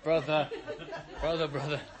 brother. We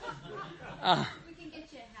can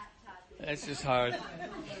get you a hat, Todd. That's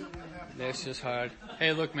just hard.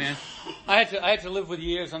 Hey, look, man. I had to live with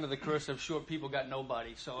years under the curse of short people got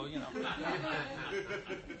nobody. So,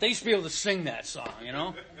 they used to be able to sing that song,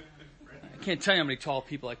 I can't tell you how many tall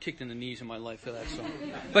people I kicked in the knees in my life for that song.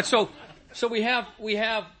 But so we have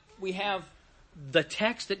the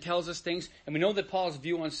text that tells us things, and we know that Paul's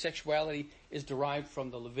view on sexuality is derived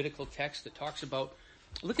from the Levitical text that talks about.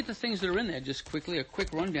 Look at the things that are in there just quickly, a quick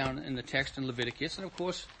rundown in the text in Leviticus. And of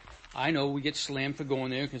course, I know we get slammed for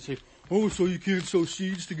going there and say, so you can't sew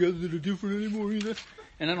seeds together that are different anymore either.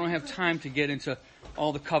 And I don't have time to get into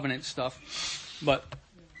all the covenant stuff. But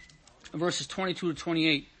verses 22 to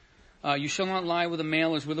 28, you shall not lie with a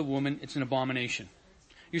male as with a woman. It's an abomination.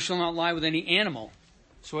 You shall not lie with any animal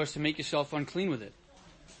so as to make yourself unclean with it.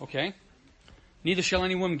 Okay? Neither shall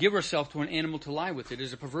any woman give herself to an animal to lie with. It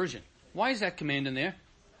is a perversion. Why is that command in there?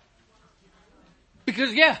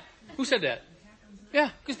 Because, who said that? Yeah,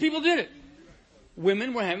 because people did it.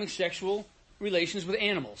 Women were having sexual relations with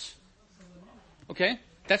animals. Okay?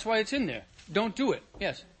 That's why it's in there. Don't do it.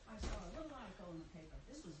 Yes. I saw a little article in the paper.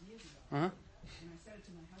 This was years ago. Uh-huh. And I said it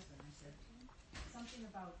to my husband. I said, something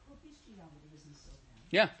about bestiality isn't so bad.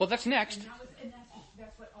 Yeah. Well, that's next. And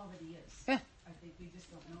that's what already is. Yeah. I think we just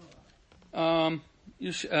don't know about it.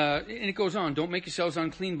 And it goes on, don't make yourselves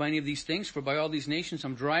unclean by any of these things, for by all these nations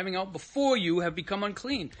I'm driving out before you have become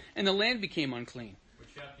unclean, and the land became unclean. Which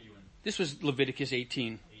chapter are you in? This was Leviticus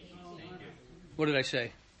 18. 18. Thank you. What did I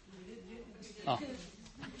say? Oh.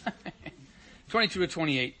 22 to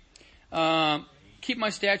 28. Keep my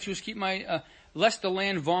statutes, lest the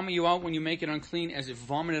land vomit you out when you make it unclean, as it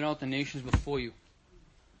vomited out the nations before you.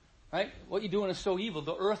 Right? What you're doing is so evil,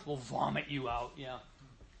 the earth will vomit you out. Yeah.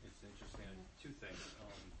 It's interesting. Two things.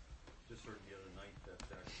 Just heard the other night that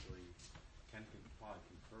actually Ken can probably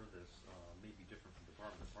confer this. May be different from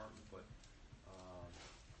department to department, but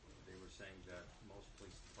they were saying that most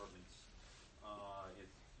police departments,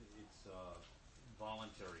 it's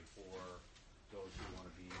voluntary for those who want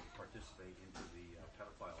to participate into the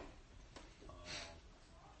pedophile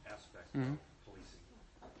aspect of policing,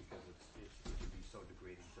 because it can be so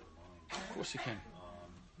degrading to the mind. Of course you can.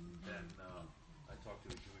 Then I talked to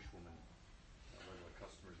a Jewish woman, a regular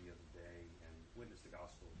customer, the other day, and witnessed the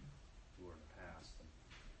gospel to her in the past. And,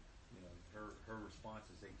 her response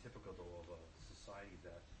is atypical though of a society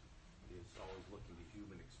that is always looking to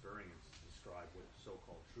human experience to describe what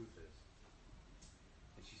so-called truth is.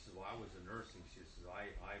 And she says, "Well, I was a nurse," and she says,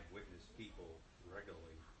 I've witnessed people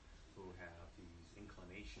regularly who have these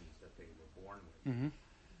inclinations that they were born with. Mm-hmm.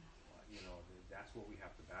 That's what we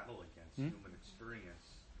have to battle against. Human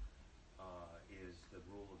experience is the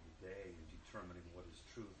rule of the day in determining what is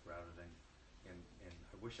truth rather than, and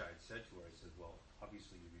I wish I had said to her, I said, well,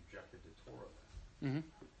 obviously you rejected the Torah then.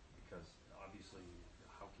 Because obviously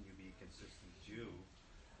how can you be a consistent Jew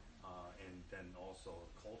and then also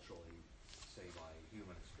culturally say by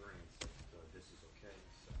human experience that this is okay.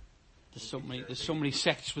 So There's so many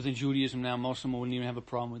sects within Judaism now, most of them wouldn't even have a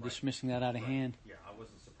problem with dismissing that out of hand. Yeah, I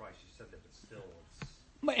wasn't surprised she said that, but still it's...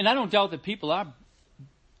 And I don't doubt that people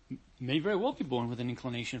may very well be born with an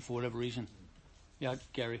inclination for whatever reason. Yeah,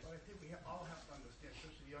 Gary. But I think we all have to understand,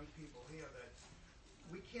 especially young people here, that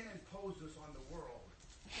we can't impose this on the world,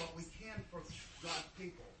 but we can for God's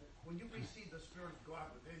people. When you receive the Spirit of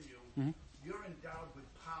God within you, you're endowed with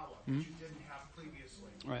power that you didn't have previously.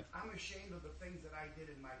 Right. I'm ashamed of the things that I did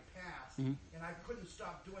in my past, and I couldn't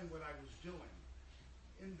stop doing what I was doing.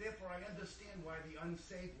 And therefore, I understand why the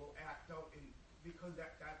unsaved will act out because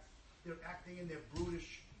that's they're acting in their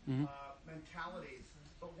brutish mentalities.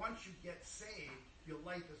 But once you get saved, your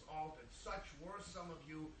life is altered. Such were some of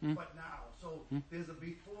you, but now. So there's a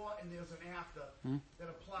before and there's an after that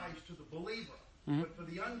applies to the believer. But for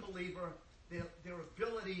the unbeliever, their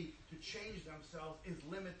ability to change themselves is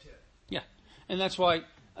limited. Yeah, and that's why,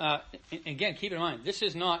 again, keep in mind, this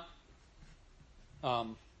is not,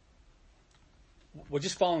 we're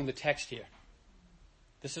just following the text here.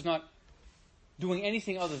 This is not doing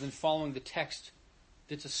anything other than following the text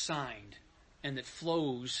that's assigned and that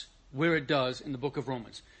flows where it does in the book of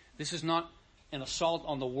Romans. This is not an assault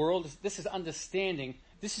on the world. This is understanding.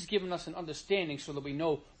 This is giving us an understanding so that we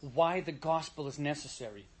know why the gospel is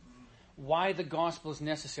necessary. Why the gospel is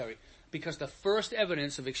necessary. Because the first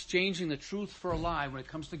evidence of exchanging the truth for a lie when it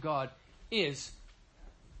comes to God is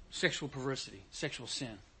sexual perversity, sexual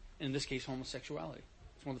sin. And in this case, homosexuality.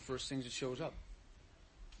 It's one of the first things that shows up.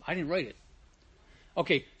 I didn't write it.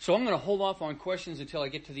 Okay, so I'm going to hold off on questions until I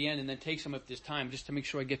get to the end and then take some if there's time, just to make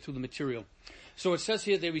sure I get through the material. So it says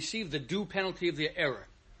here they receive the due penalty of their error.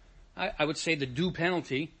 I would say the due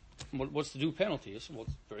penalty, what's the due penalty? Well,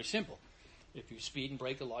 it's very simple. If you speed and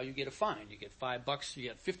break the law, you get a fine. You get $5, you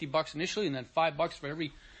get $50 initially, and then $5 for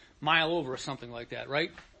every mile over or something like that,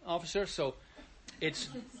 right, officer? So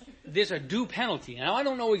there's a due penalty. Now, I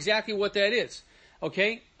don't know exactly what that is,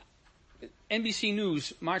 okay? NBC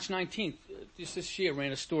News, March 19th, this year,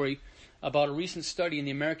 ran a story about a recent study in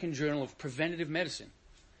the American Journal of Preventative Medicine.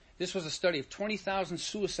 This was a study of 20,000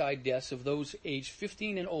 suicide deaths of those aged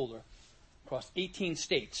 15 and older across 18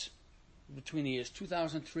 states between the years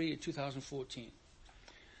 2003 and 2014.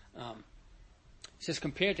 It says,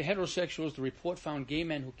 compared to heterosexuals, the report found gay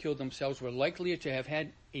men who killed themselves were likelier to have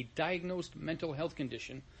had a diagnosed mental health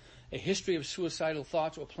condition, a history of suicidal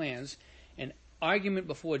thoughts or plans, an argument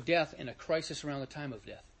before death, and a crisis around the time of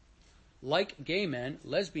death. Like gay men,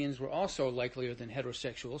 lesbians were also likelier than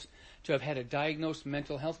heterosexuals to have had a diagnosed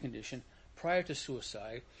mental health condition prior to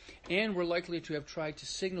suicide, and were likely to have tried to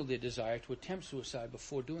signal their desire to attempt suicide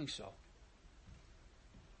before doing so.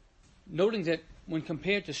 Noting that when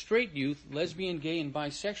compared to straight youth, lesbian, gay, and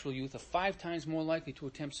bisexual youth are 5 times more likely to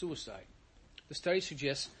attempt suicide. The study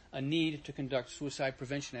suggests a need to conduct suicide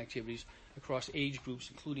prevention activities across age groups,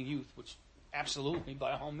 including youth, which absolutely,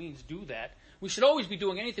 by all means, do that. We should always be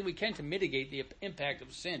doing anything we can to mitigate the impact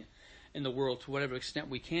of sin in the world to whatever extent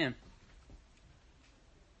we can.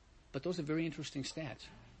 But those are very interesting stats.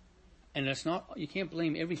 And that's not, you can't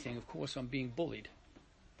blame everything, of course, on being bullied.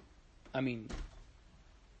 I mean,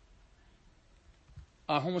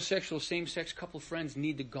 our homosexual same-sex couple friends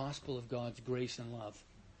need the gospel of God's grace and love.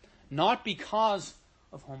 Not because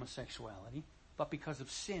of homosexuality, but because of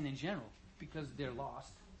sin in general. Because they're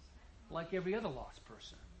lost, like every other lost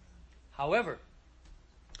person. However,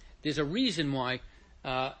 there's a reason why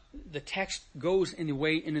the text goes in the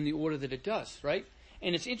way and in the order that it does, right?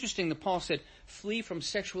 And it's interesting that Paul said, flee from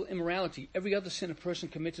sexual immorality. Every other sin a person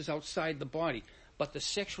commits is outside the body, but the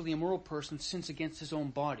sexually immoral person sins against his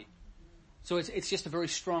own body. So it's just a very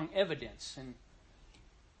strong evidence.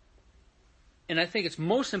 And I think it's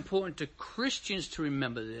most important to Christians to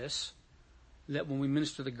remember this, that when we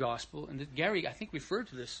minister the gospel, and that Gary, I think, deferred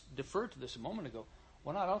to this a moment ago.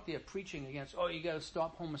 We're not out there preaching against, you got to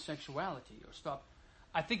stop homosexuality or stop.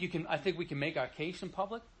 I think we can make our case in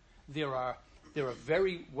public. There are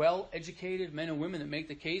very well-educated men and women that make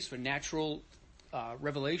the case for natural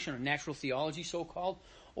revelation or natural theology, so-called,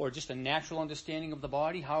 or just a natural understanding of the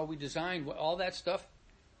body, how are we designed, all that stuff.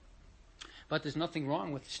 But there's nothing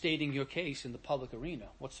wrong with stating your case in the public arena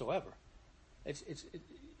whatsoever. It's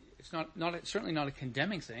certainly not a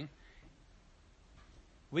condemning thing.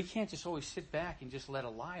 We can't just always sit back and just let a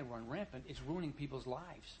lie run rampant. It's ruining people's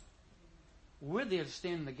lives. We're there to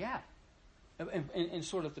stand in the gap and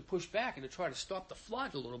sort of to push back and to try to stop the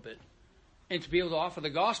flood a little bit and to be able to offer the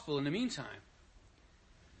gospel in the meantime.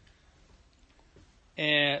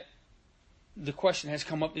 The question has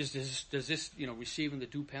come up, does this, receiving the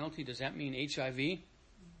due penalty, does that mean HIV?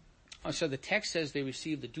 So the text says they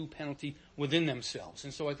receive the due penalty within themselves.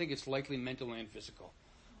 And so I think it's likely mental and physical.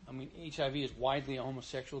 I mean, HIV is widely a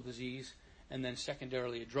homosexual disease and then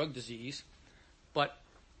secondarily a drug disease. But,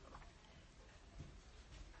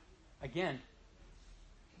 again,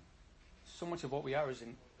 so much of what we are is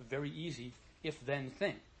a very easy if-then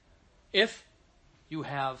thing. If you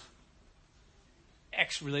have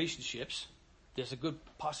X relationships, there's a good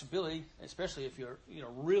possibility, especially if you're,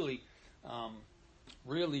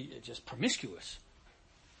 really just promiscuous.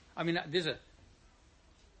 I mean, there's a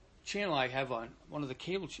channel I have on one of the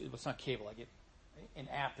cable, it's not cable, I get an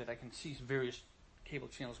app that I can see various cable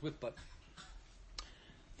channels with, but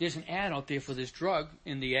there's an ad out there for this drug,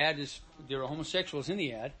 and the ad is, there are homosexuals in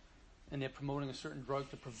the ad, and they're promoting a certain drug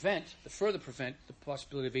to further prevent the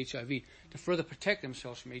possibility of HIV, to further protect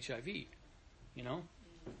themselves from HIV,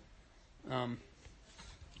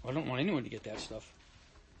 I don't want anyone to get that stuff.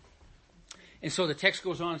 And so the text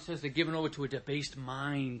goes on and says they're given over to a debased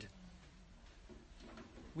mind.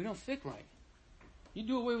 We don't think right. You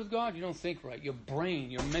do away with God, you don't think right. Your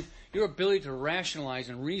brain, your ability to rationalize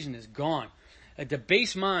and reason is gone. A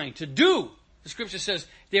debased mind to do. The scripture says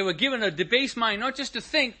they were given a debased mind, not just to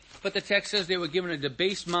think, but the text says they were given a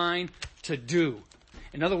debased mind to do.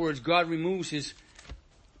 In other words, God removes his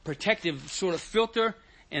protective sort of filter,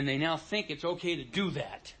 and they now think it's okay to do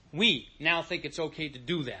that. We now think it's okay to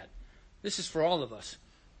do that. This is for all of us.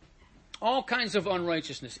 All kinds of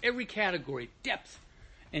unrighteousness, every category, depth,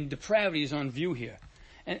 and depravity is on view here.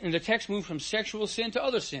 And the text moves from sexual sin to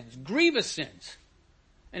other sins, grievous sins.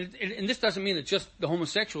 And this doesn't mean that just the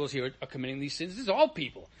homosexuals here are committing these sins. This is all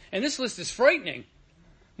people. And this list is frightening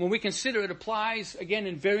when we consider it applies, again,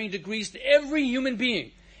 in varying degrees to every human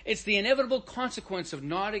being. It's the inevitable consequence of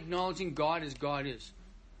not acknowledging God as God is.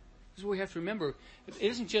 This is what we have to remember. It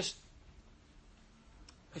isn't just...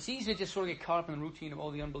 It's easy to just sort of get caught up in the routine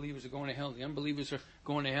of, the unbelievers are going to hell. The unbelievers are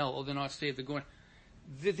going to hell. They're not saved. They're going...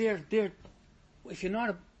 They're if you're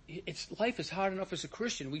not life is hard enough as a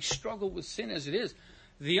Christian. We struggle with sin as it is.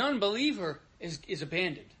 The unbeliever is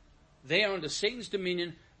abandoned. They are under Satan's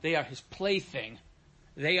dominion. They are his plaything.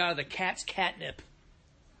 They are the cat's catnip.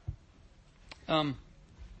 And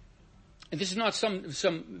this is not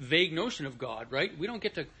some vague notion of God, right? We don't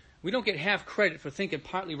get half credit for thinking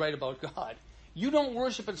partly right about God. You don't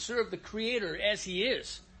worship and serve the Creator as he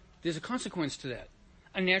is. There's a consequence to that.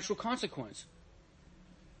 A natural consequence.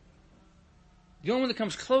 The only one that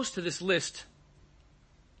comes close to this list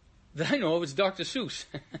that I know of is Dr. Seuss.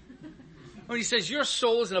 When he says, your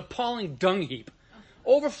soul is an appalling dung heap,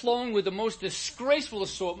 overflowing with the most disgraceful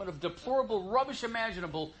assortment of deplorable rubbish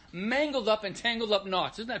imaginable, mangled up and tangled up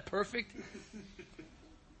knots. Isn't that perfect?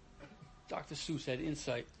 Dr. Seuss had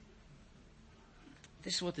insight.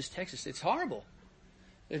 This is what this text is. It's horrible.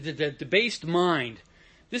 The debased mind.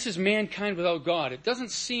 This is mankind without God. It doesn't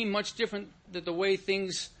seem much different the way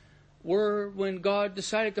things were when God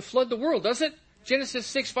decided to flood the world, does it?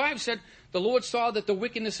 Genesis 6:5 said, the Lord saw that the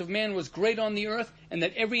wickedness of man was great on the earth, and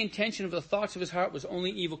that every intention of the thoughts of his heart was only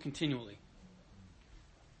evil continually.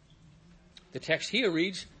 The text here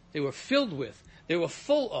reads, they were filled with, they were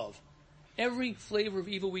full of every flavor of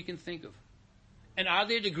evil we can think of. And are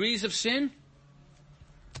there degrees of sin?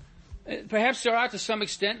 Perhaps there are to some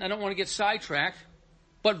extent. I don't want to get sidetracked.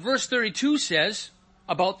 But verse 32 says,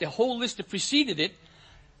 about the whole list that preceded it,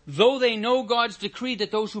 though they know God's decree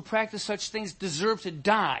that those who practice such things deserve to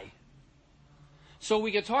die. So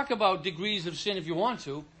we can talk about degrees of sin if you want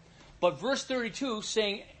to, but verse 32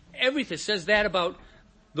 saying everything, says that about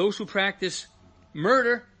those who practice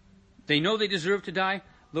murder, they know they deserve to die.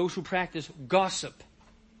 Those who practice gossip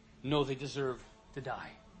know they deserve to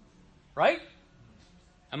die. Right?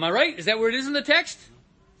 Am I right? Is that where it is in the text?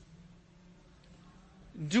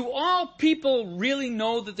 Do all people really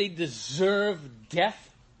know that they deserve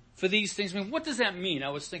death for these things? I mean, what does that mean? I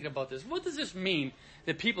was thinking about this. What does this mean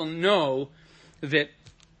that people know that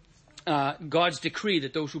God's decree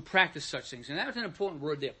that those who practice such things, and that's an important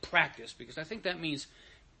word there, practice, because I think that means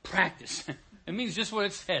practice. It means just what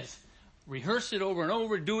it says. Rehearse it over and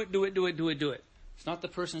over, do it. It's not the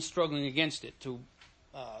person struggling against it, to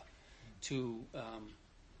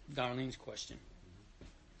Darlene's question.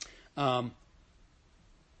 I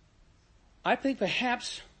think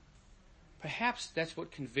perhaps that's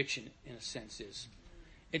what conviction, in a sense, is.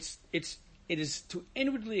 It is to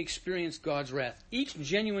inwardly experience God's wrath. Each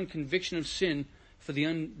genuine conviction of sin for the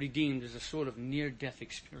unredeemed is a sort of near-death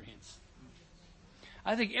experience.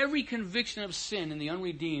 I think every conviction of sin in the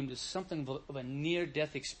unredeemed is something of a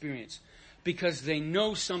near-death experience, because they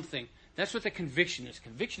know something. That's what the conviction is.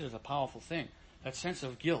 Conviction is a powerful thing. That sense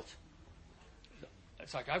of guilt.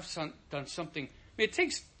 It's like I've done something. I mean, it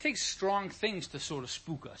takes strong things to sort of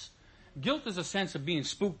spook us. Guilt is a sense of being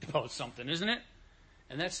spooked about something, isn't it?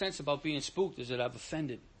 And that sense about being spooked is that I've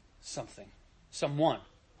offended something, someone,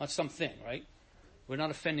 not something, right? We're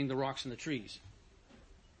not offending the rocks and the trees.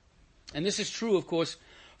 And this is true, of course,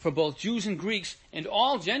 for both Jews and Greeks, and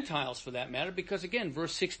all Gentiles for that matter, because again,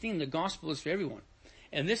 verse 16, the gospel is for everyone.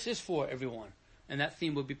 And this is for everyone. And that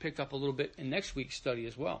theme will be picked up a little bit in next week's study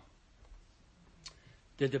as well.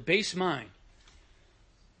 The debased mind.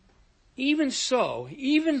 Even so,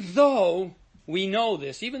 even though we know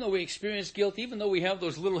this, even though we experience guilt, even though we have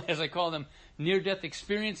those little, as I call them, near-death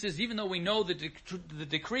experiences, even though we know the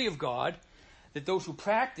decree of God, that those who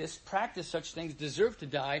practice such things deserve to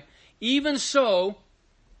die, even so,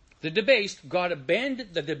 the debased,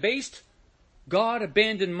 God-abandoned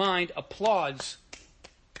mind applauds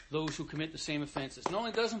those who commit the same offenses. Not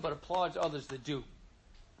only doesn't, but applauds others that do.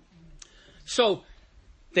 So,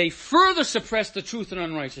 they further suppress the truth and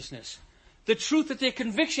unrighteousness. The truth that their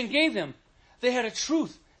conviction gave them. They had a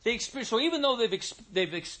truth. So even though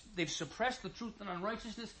they've suppressed the truth and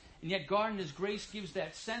unrighteousness, and yet God in His grace gives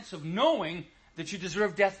that sense of knowing that you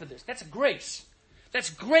deserve death for this. That's grace. That's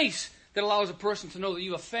grace that allows a person to know that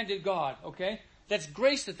you offended God, okay? That's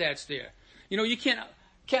grace that's there. You know, I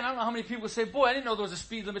don't know how many people say, boy, I didn't know there was a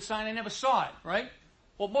speed limit sign, I never saw it, right?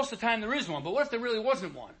 Well, most of the time there is one, but what if there really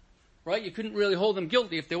wasn't one, right? You couldn't really hold them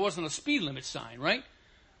guilty if there wasn't a speed limit sign, right?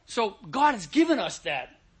 So God has given us that,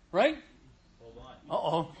 right? Hold on.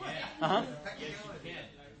 Uh-oh. Uh-huh. Yes, you can.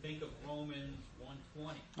 Think of Romans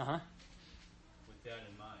 1:20. Uh-huh. With that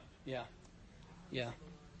in mind. Yeah. Yeah.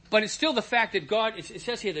 But it's still the fact that God, it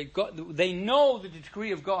says here that God, they know the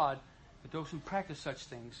decree of God, that those who practice such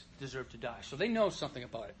things deserve to die. So they know something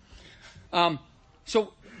about it.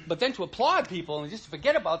 But then to applaud people and just to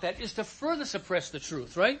forget about that is to further suppress the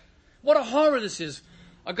truth, right? What a horror this is.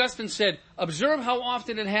 Augustine said, observe how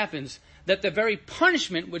often it happens that the very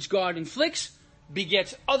punishment which God inflicts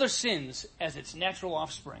begets other sins as its natural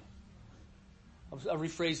offspring. I'll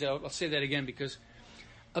rephrase that. I'll say that again because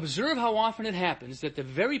observe how often it happens that the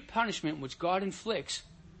very punishment which God inflicts,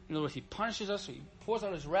 in other words, He punishes us, He pours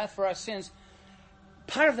out His wrath for our sins,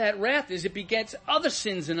 part of that wrath is it begets other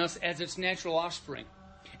sins in us as its natural offspring.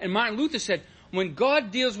 And Martin Luther said, when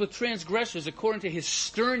God deals with transgressors according to His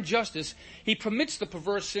stern justice, He permits the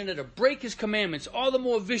perverse sinner to break His commandments all the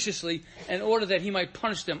more viciously in order that He might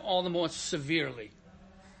punish them all the more severely.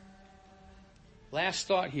 Last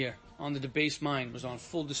thought here on the debased mind was on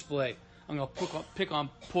full display. I'm going to pick on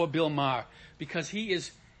poor Bill Maher because he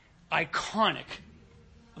is iconic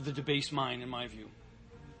of the debased mind in my view.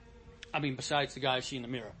 I mean, besides the guy I see in the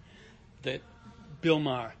mirror. That Bill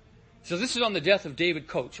Maher. So this is on the death of David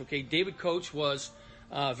Koch. Okay, David Koch was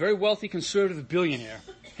a very wealthy conservative billionaire,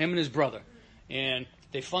 him and his brother. And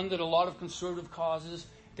they funded a lot of conservative causes.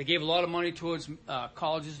 They gave a lot of money towards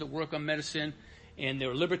colleges that work on medicine, and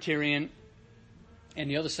they're libertarian, and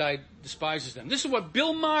the other side despises them. This is what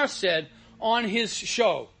Bill Maher said on his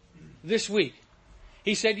show this week.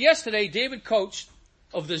 He said, yesterday, David Koch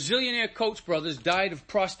of the Zillionaire Koch brothers died of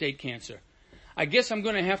prostate cancer. I guess I'm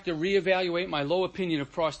going to have to reevaluate my low opinion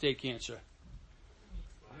of prostate cancer.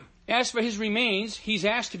 As for his remains, he's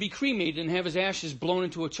asked to be cremated and have his ashes blown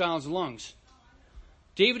into a child's lungs.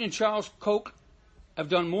 David and Charles Koch have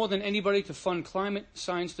done more than anybody to fund climate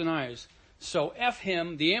science deniers. So F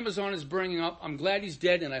him, the Amazon is burning up, I'm glad he's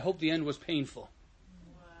dead, and I hope the end was painful.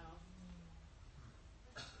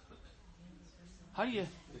 Wow. How do you...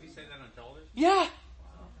 Did he say that on television? Yeah!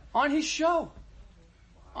 On his show.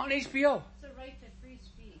 On HBO. It's a right to free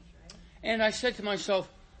speech, right? And I said to myself,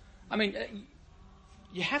 I mean,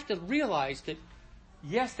 you have to realize that,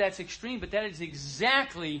 yes, that's extreme, but that is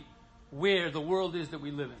exactly where the world is that we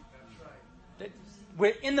live in. That's right. That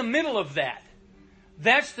we're in the middle of that.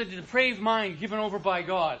 That's the depraved mind given over by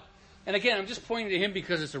God. And again, I'm just pointing to him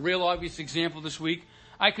because it's a real obvious example this week.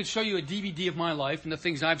 I could show you a DVD of my life and the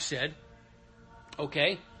things I've said.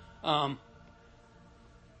 Okay? And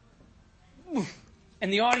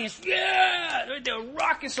the audience, yeah! They're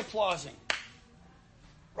raucous applauding.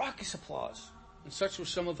 Raucous applause. And such were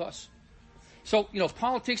some of us. So,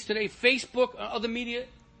 politics today, Facebook, other media,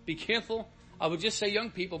 be careful. I would just say young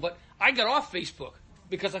people, but I got off Facebook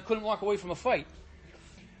because I couldn't walk away from a fight.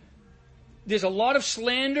 There's a lot of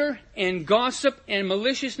slander and gossip and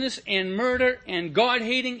maliciousness and murder and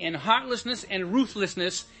God-hating and heartlessness and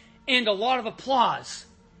ruthlessness and a lot of applause.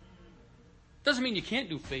 Doesn't mean you can't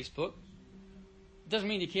do Facebook. Doesn't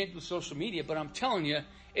mean you can't do social media, but I'm telling you,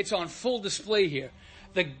 it's on full display here.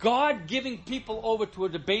 The God giving people over to a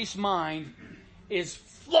debased mind is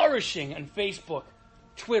flourishing on Facebook,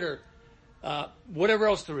 Twitter, whatever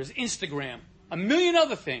else there is, Instagram, a million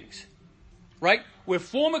other things, right? Where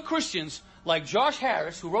former Christians like Josh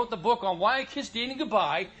Harris, who wrote the book on Why I Kissed Dating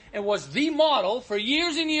Goodbye and was the model for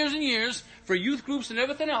years and years and years for youth groups and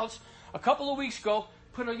everything else, a couple of weeks ago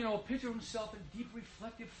put a picture of himself in deep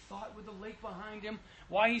reflective thought with the lake behind him,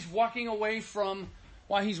 why he's walking away from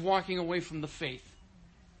the faith.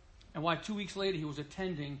 And why 2 weeks later he was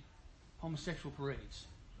attending homosexual parades.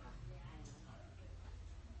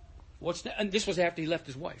 And this was after he left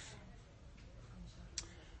his wife.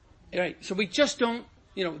 All right, so we just don't,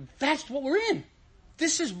 that's what we're in.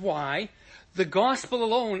 This is why the gospel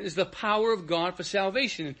alone is the power of God for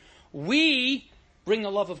salvation. And we bring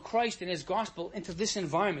the love of Christ and his gospel into this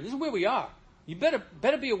environment. This is where we are. You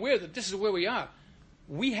better be aware that this is where we are.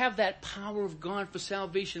 We have that power of God for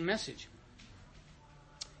salvation message.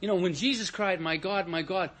 When Jesus cried, my God,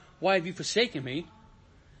 why have you forsaken me?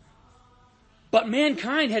 But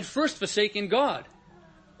mankind had first forsaken God.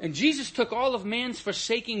 And Jesus took all of man's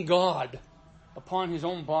forsaking God upon his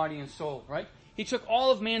own body and soul, right? He took all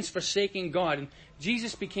of man's forsaking God, and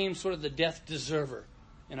Jesus became sort of the death deserver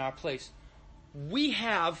in our place. We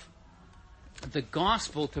have the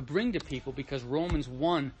gospel to bring to people because Romans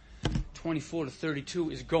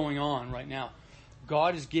 1:24-32 is going on right now.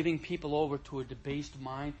 God is giving people over to a debased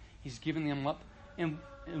mind. He's giving them up. And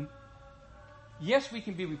yes, we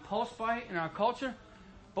can be repulsed by it in our culture,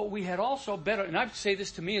 but we had also better, and I'd say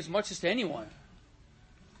this to me as much as to anyone,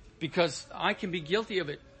 because I can be guilty of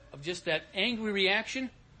it, of just that angry reaction,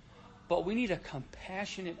 but we need a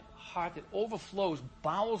compassionate heart that overflows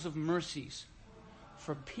bowels of mercies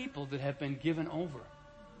for people that have been given over.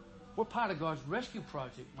 We're part of God's rescue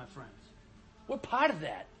project, my friends. We're part of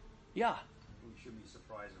that. Yeah. We shouldn't be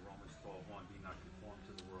surprised in Romans 12:1, be not conformed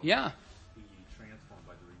to the world. Yeah. Be ye transformed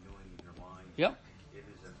by the renewing of your mind. Yep. It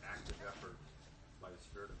is an active effort by the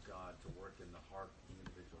Spirit of God to work in the heart of the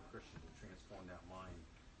individual Christian to transform that mind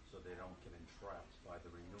so they don't get entrapped by the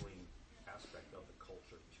renewing aspect of the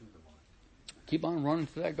culture to the mind. Keep on running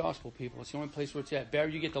for that gospel, people. It's the only place where it's at.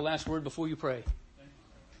 Barry, you get the last word before you pray.